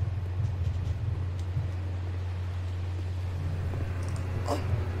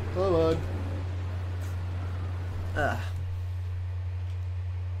 Come on.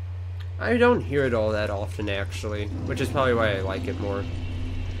 I don't hear it all that often, actually, which is probably why I like it more.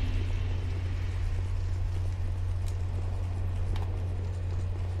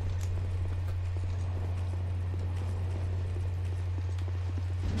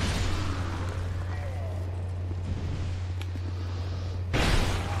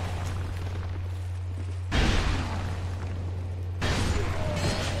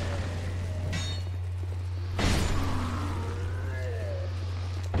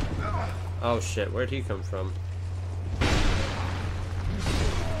 Oh shit, where'd he come from?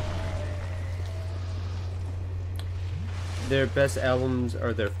 Their best albums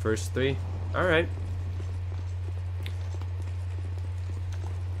are their first three? Alright.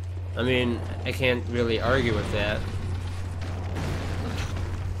 I mean, I can't really argue with that.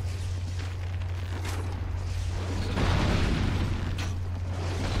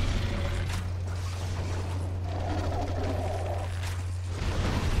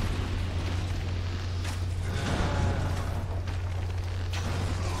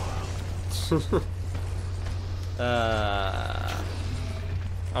 Oh,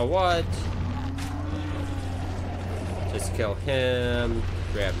 what? Just kill him.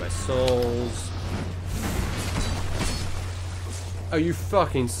 Grab my souls. Are you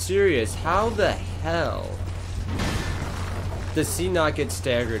fucking serious? How the hell does he not get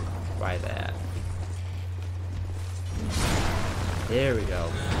staggered by that? There we go.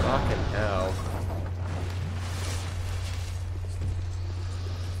 Fucking hell.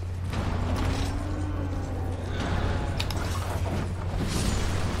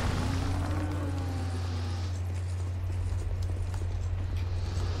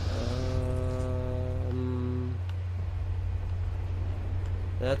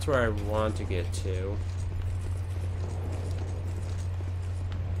 That's where I want to get to.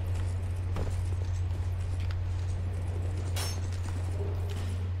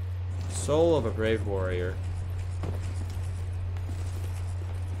 Soul of a brave warrior.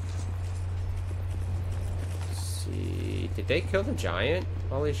 Let's see, did they kill the giant?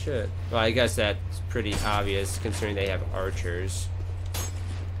 Holy shit. Well, I guess that's pretty obvious considering they have archers.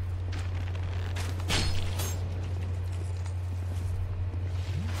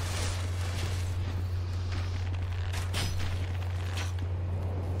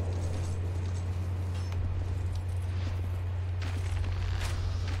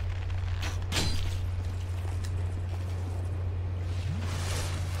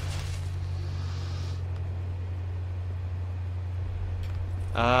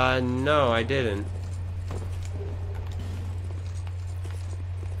 No, I didn't.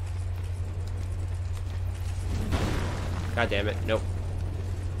 God damn it, nope.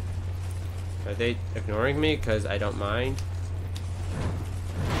 Are they ignoring me? Because I don't mind.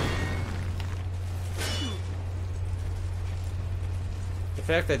 The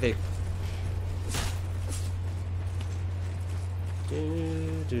fact that they...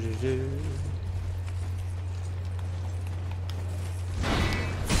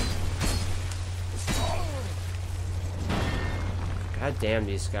 God damn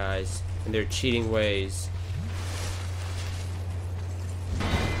these guys and their cheating ways.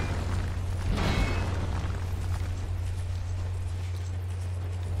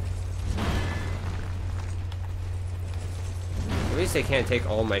 At least they can't take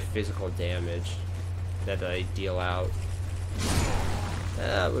all my physical damage that I deal out.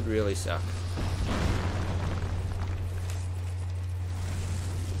 That would really suck.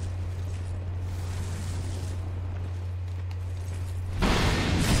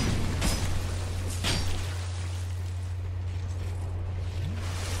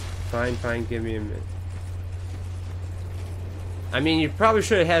 Fine, give me a minute. I mean, you probably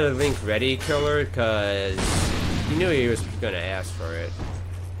should have had a link ready, killer, because you knew he was gonna ask for it.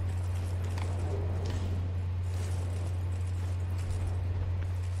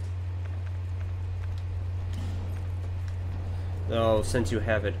 Oh, since you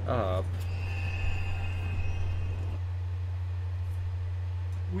have it up.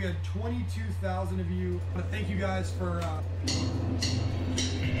 We had 22,000 of you, but thank you guys for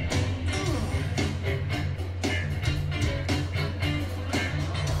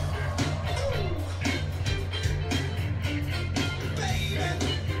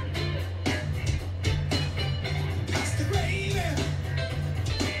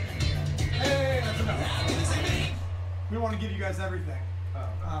we want to give you guys everything. I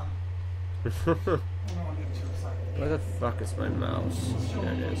don't want to get too excited. Where the fuck is my mouse?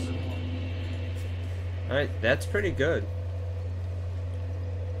 There it is. Alright, that's pretty good.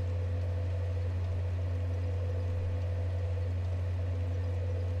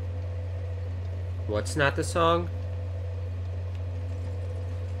 What's not the song?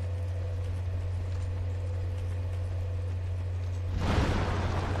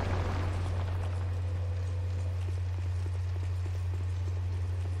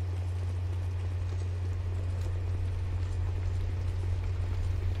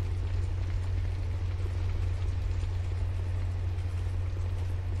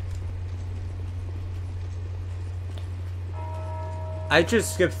 I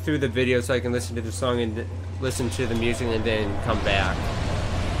just skipped through the video so I can listen to the song and listen to the music and then come back.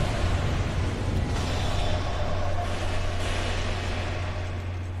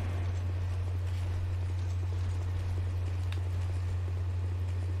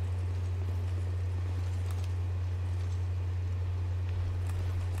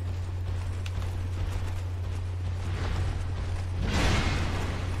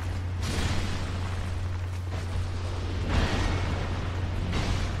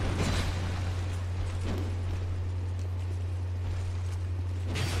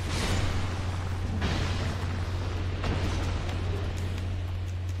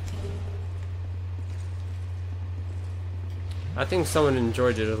 I think someone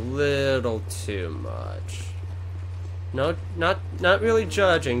enjoyed it a little too much. No, not really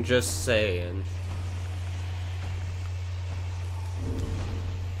judging, just saying.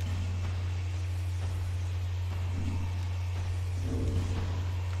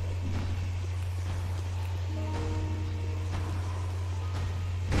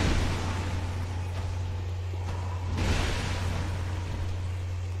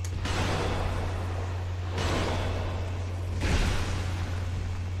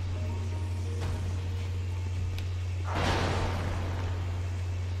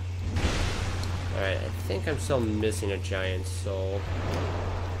 Alright, I think I'm still missing a giant soul.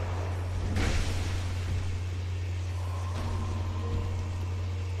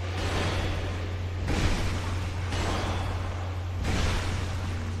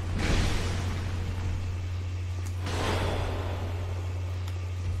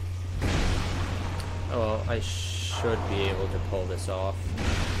 Oh well, I should be able to pull this off.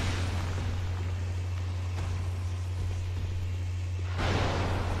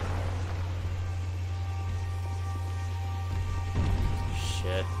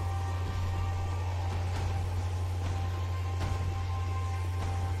 Shit.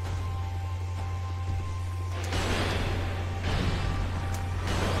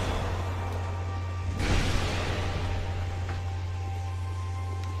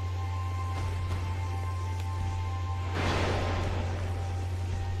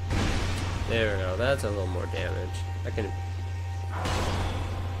 There we go, that's a little more damage. I can...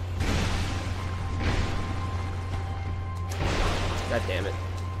 God damn it.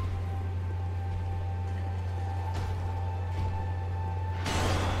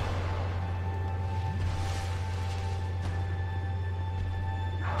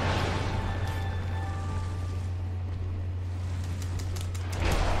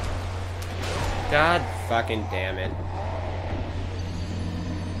 God fucking damn it.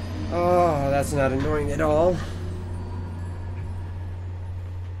 Oh, that's not annoying at all.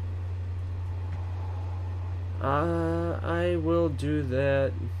 I will do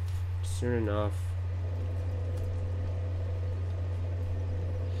that soon enough.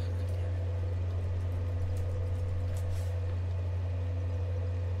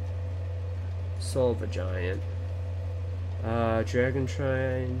 Soul of a Giant. Dragon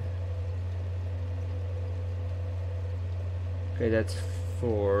Shrine. Okay, that's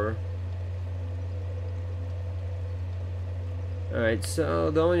 4. Alright,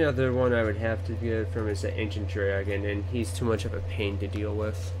 so the only other one I would have to get from is the Ancient Dragon, and he's too much of a pain to deal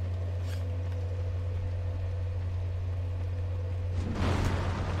with.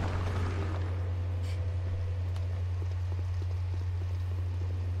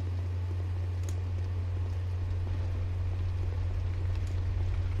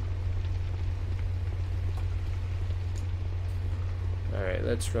 Alright,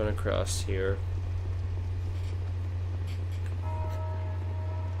 let's run across here.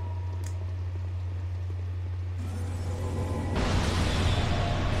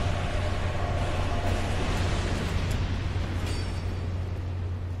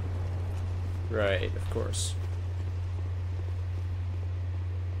 Right, of course.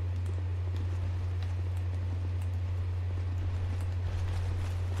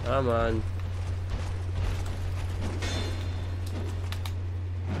 Come on.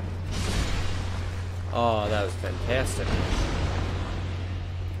 Oh, that was fantastic.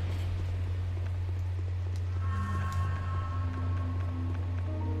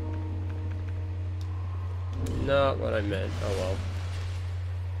 Not what I meant. Oh well.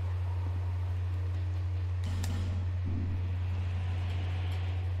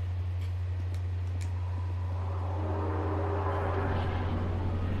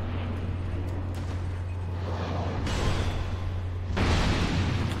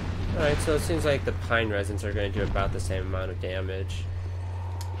 Alright, so it seems like the pine resins are going to do about the same amount of damage.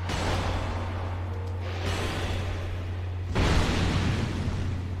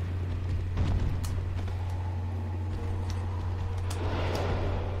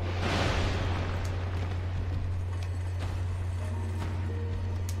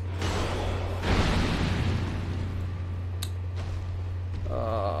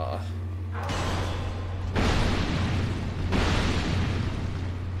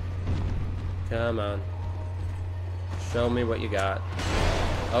 Come on. Show me what you got.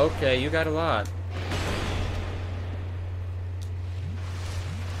 Okay, you got a lot.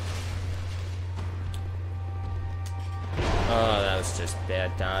 Oh, that was just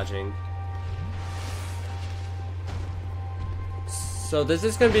bad dodging. So this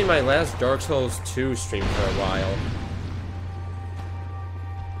is going to be my last Dark Souls 2 stream for a while.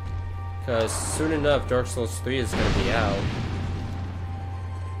 Because soon enough Dark Souls 3 is going to be out.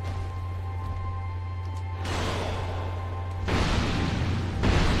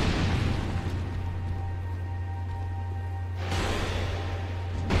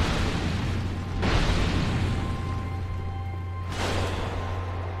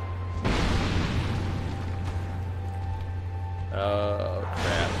 Oh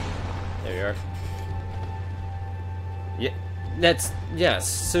crap. There you are. Yeah, yes,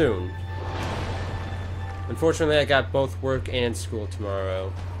 soon. Unfortunately, I got both work and school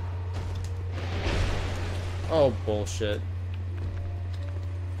tomorrow. Oh, bullshit.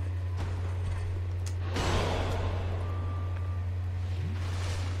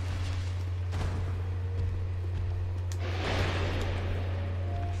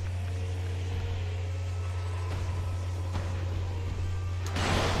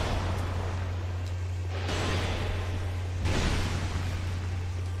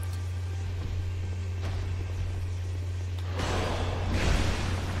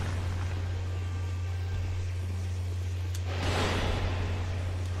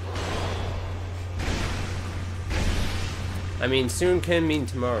 I mean, soon can mean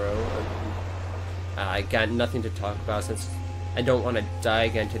tomorrow. I got nothing to talk about since I don't want to die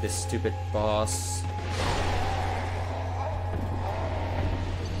again to this stupid boss.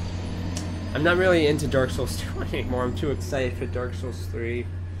 I'm not really into Dark Souls 2 anymore. I'm too excited for Dark Souls 3.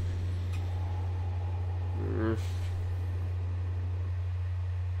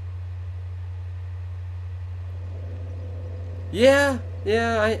 Yeah,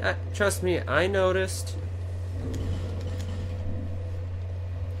 I trust me, I noticed.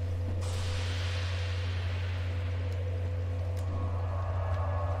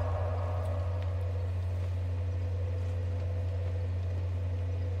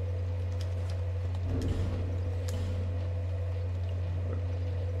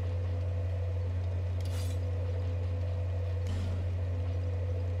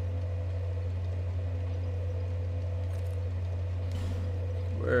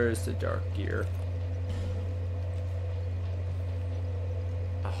 Where's the dark gear?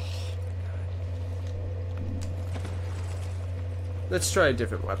 Oh, my God. Let's try a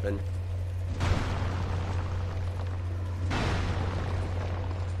different weapon.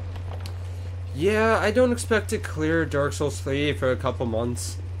 Yeah, I don't expect to clear Dark Souls 3 for a couple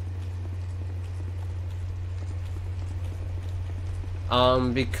months.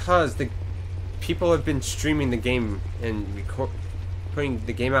 Because the people have been streaming the game and putting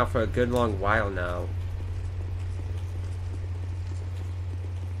the game out for a good long while now.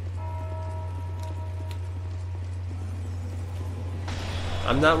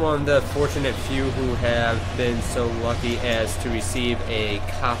 I'm not one of the fortunate few who have been so lucky as to receive a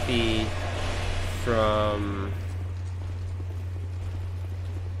copy from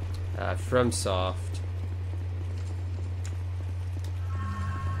FromSoft.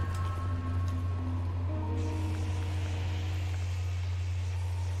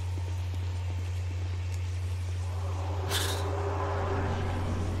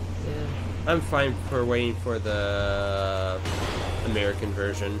 I'm fine for waiting for the American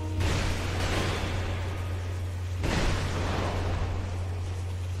version.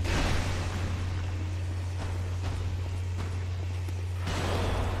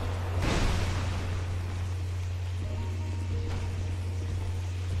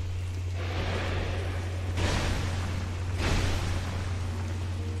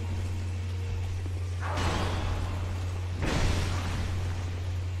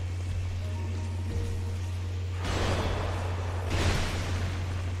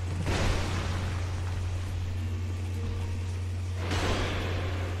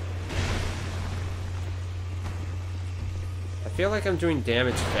 I feel like I'm doing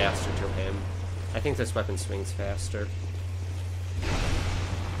damage faster to him. I think this weapon swings faster.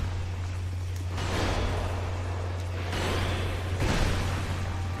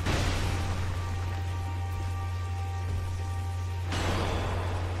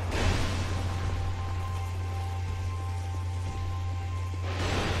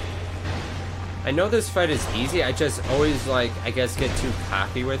 I know this fight is easy, I just always, like, I guess get too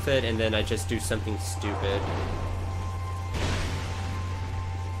cocky with it, and then I just do something stupid.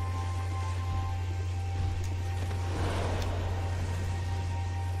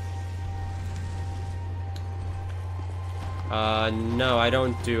 No, I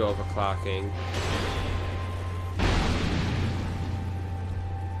don't do overclocking.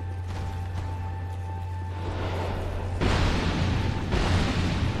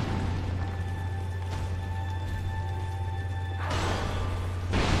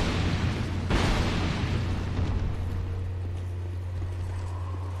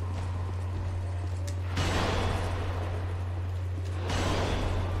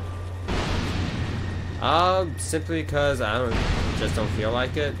 Simply because just don't feel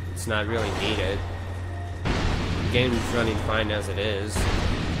like it. It's not really needed. The game's running fine as it is.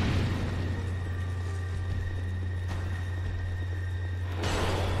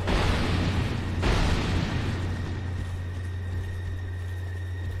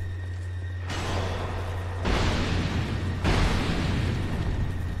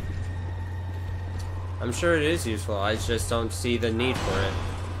 I'm sure it is useful. I just don't see the need for it.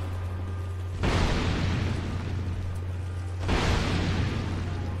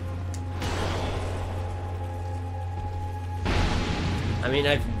 I mean,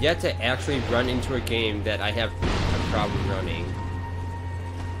 I've yet to actually run into a game that I have a problem running.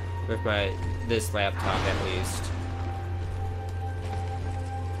 With this laptop, at least.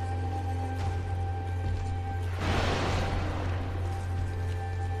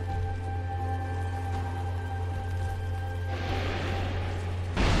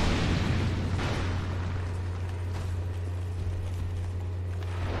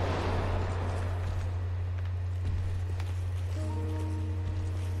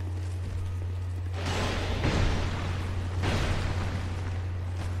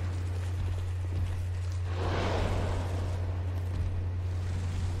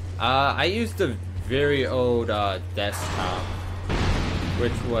 I used a very old desktop,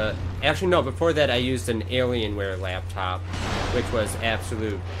 which was actually no. Before that, I used an Alienware laptop, which was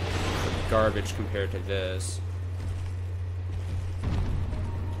absolute garbage compared to this.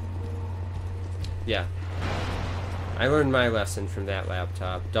 Yeah, I learned my lesson from that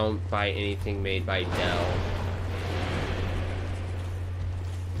laptop. Don't buy anything made by Dell.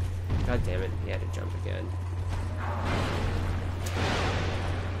 God damn it! He had to jump again.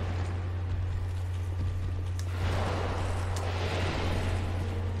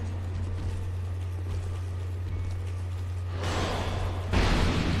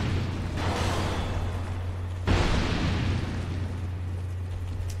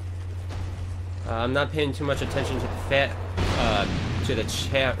 I'm not paying too much attention to the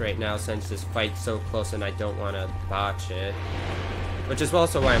chat right now since this fight's so close and I don't want to botch it. Which is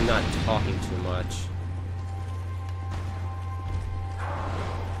also why I'm not talking too much.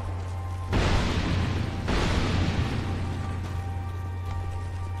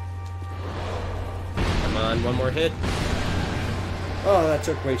 Come on, one more hit. Oh, that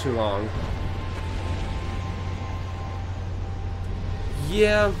took way too long.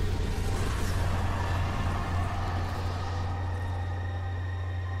 Yeah.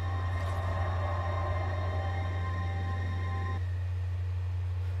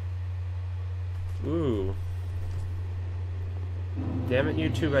 Ooh. Damn it,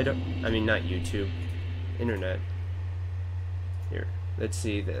 YouTube, I mean, not YouTube. Internet. Here, let's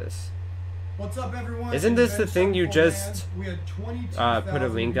see this. What's up, everyone? Isn't this the thing you just we had put a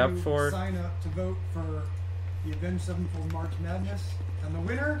link up for? Sign up to vote for the Avenged Sevenfold March Madness, and the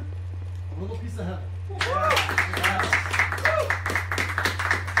winner, a little piece of heaven.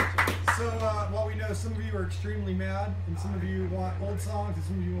 So, while we know some of you are extremely mad, and some of you want old songs, and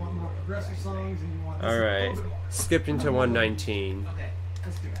some of you want more progressive songs, and you want... Alright, skipping to 119. Okay,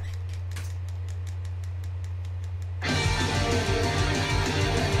 let's do it.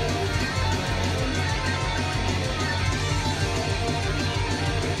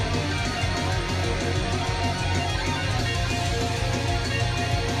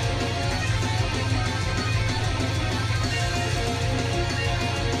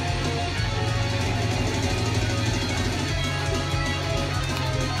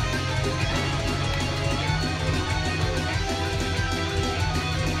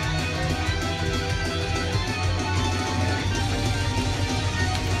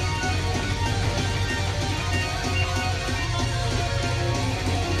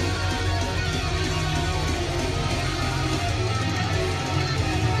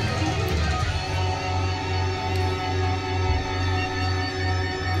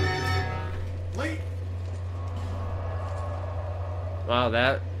 Wow,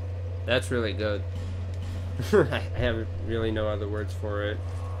 that's really good. I have really no other words for it.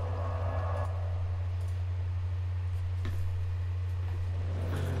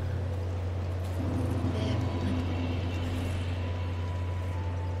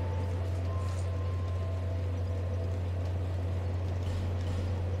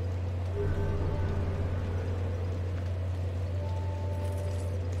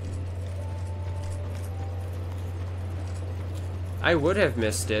 I would have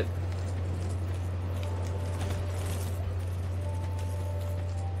missed it.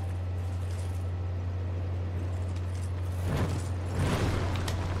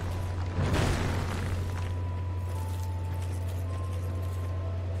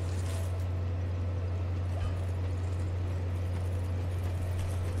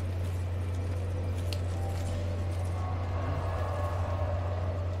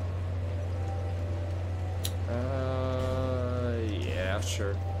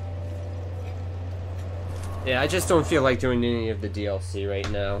 Sure. Yeah, I just don't feel like doing any of the DLC right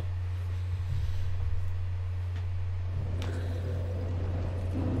now.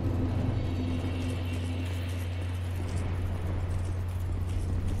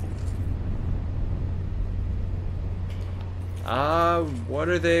 What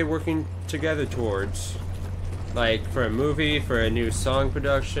are they working together towards? Like, for a movie, for a new song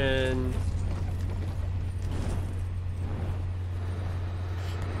production?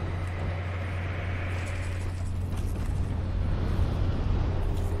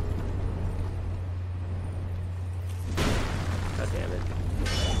 God damn it.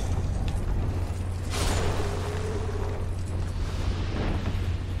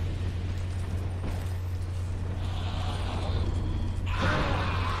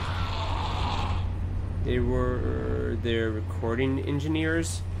 They're recording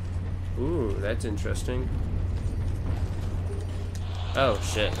engineers. Ooh, that's interesting. Oh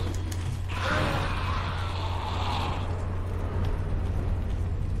shit.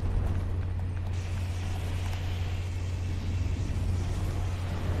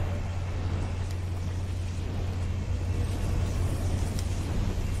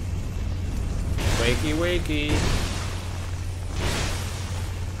 Wakey wakey.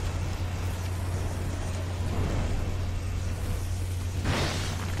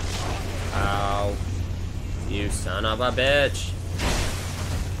 Ow. You son of a bitch.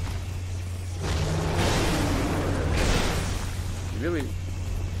 Really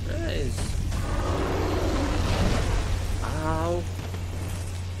nice. Ow.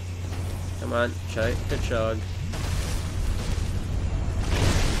 Come on, chug the chug.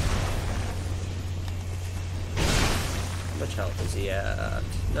 How much health is he at?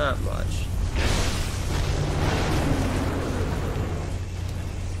 Not much.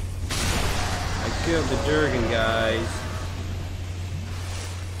 I killed the Durgan guys.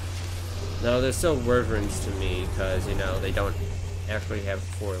 No, they're still wyverns to me, because, you know, they don't actually have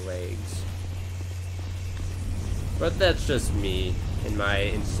 4 legs. But that's just me and my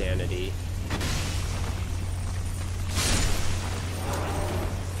insanity.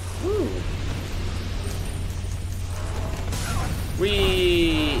 Woo!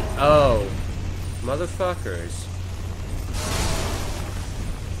 Wee! Oh. Motherfuckers.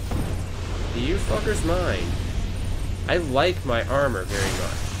 Do you fuckers mind? I like my armor very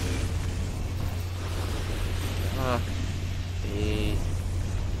much. Fuck me.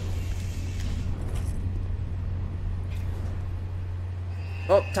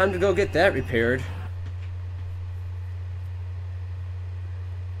 Oh, time to go get that repaired.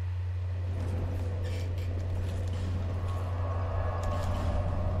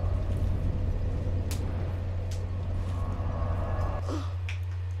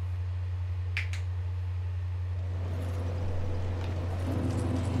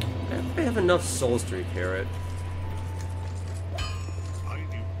 I have enough souls to repair it.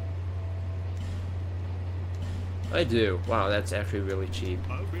 I do. Wow, that's actually really cheap.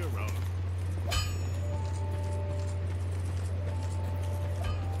 I'll be around.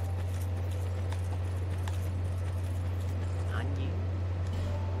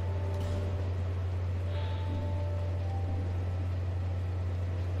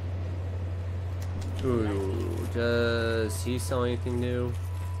 Ooh, does he sell anything new?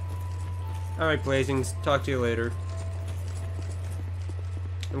 Alright, Blazings, talk to you later.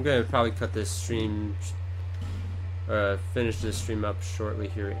 I'm gonna probably cut this stream, finish this stream up shortly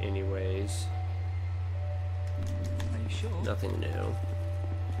here anyways. Are you sure? Nothing new.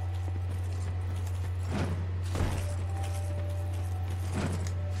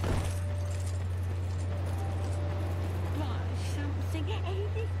 Something,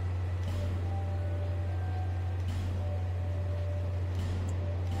 Amy.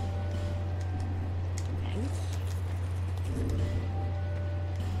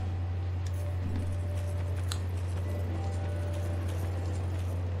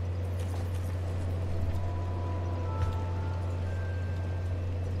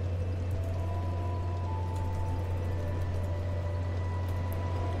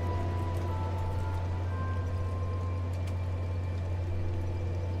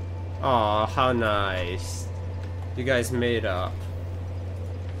 Aw, how nice. You guys made up.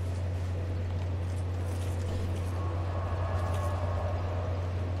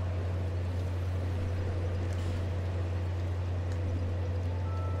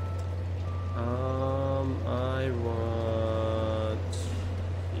 I want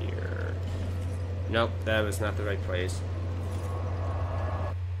here. Nope, that was not the right place.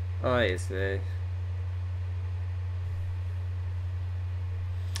 Oh, I see.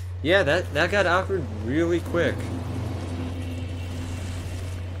 Yeah, that got awkward really quick.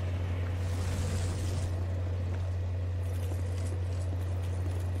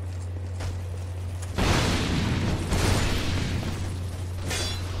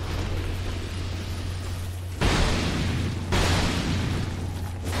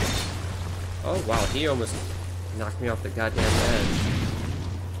 Oh wow, he almost Knock me off the goddamn edge.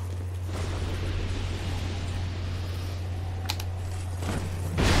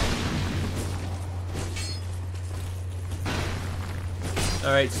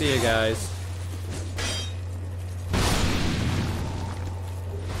 Alright, see you guys.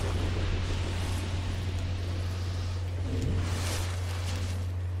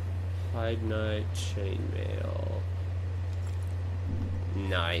 Hide Knight Chainmail.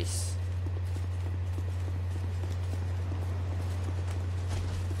 Nice.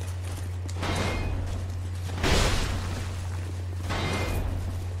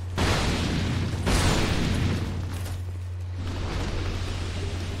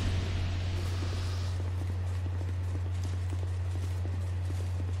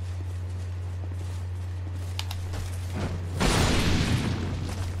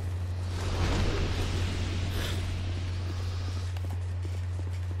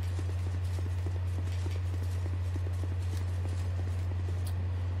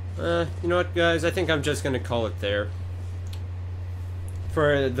 You know what, guys? I think I'm just gonna call it there.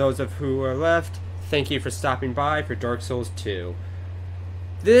 For those of who are left, thank you for stopping by for Dark Souls 2.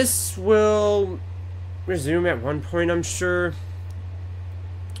 This will resume at one point, I'm sure.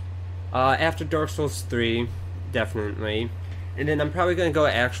 After Dark Souls 3, definitely. And then I'm probably gonna go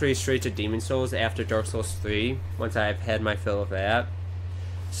actually straight to Demon Souls after Dark Souls 3, once I've had my fill of that.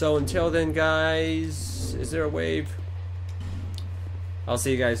 So until then, guys, is there a wave? I'll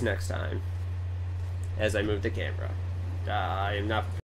see you guys next time as I move the camera. I am not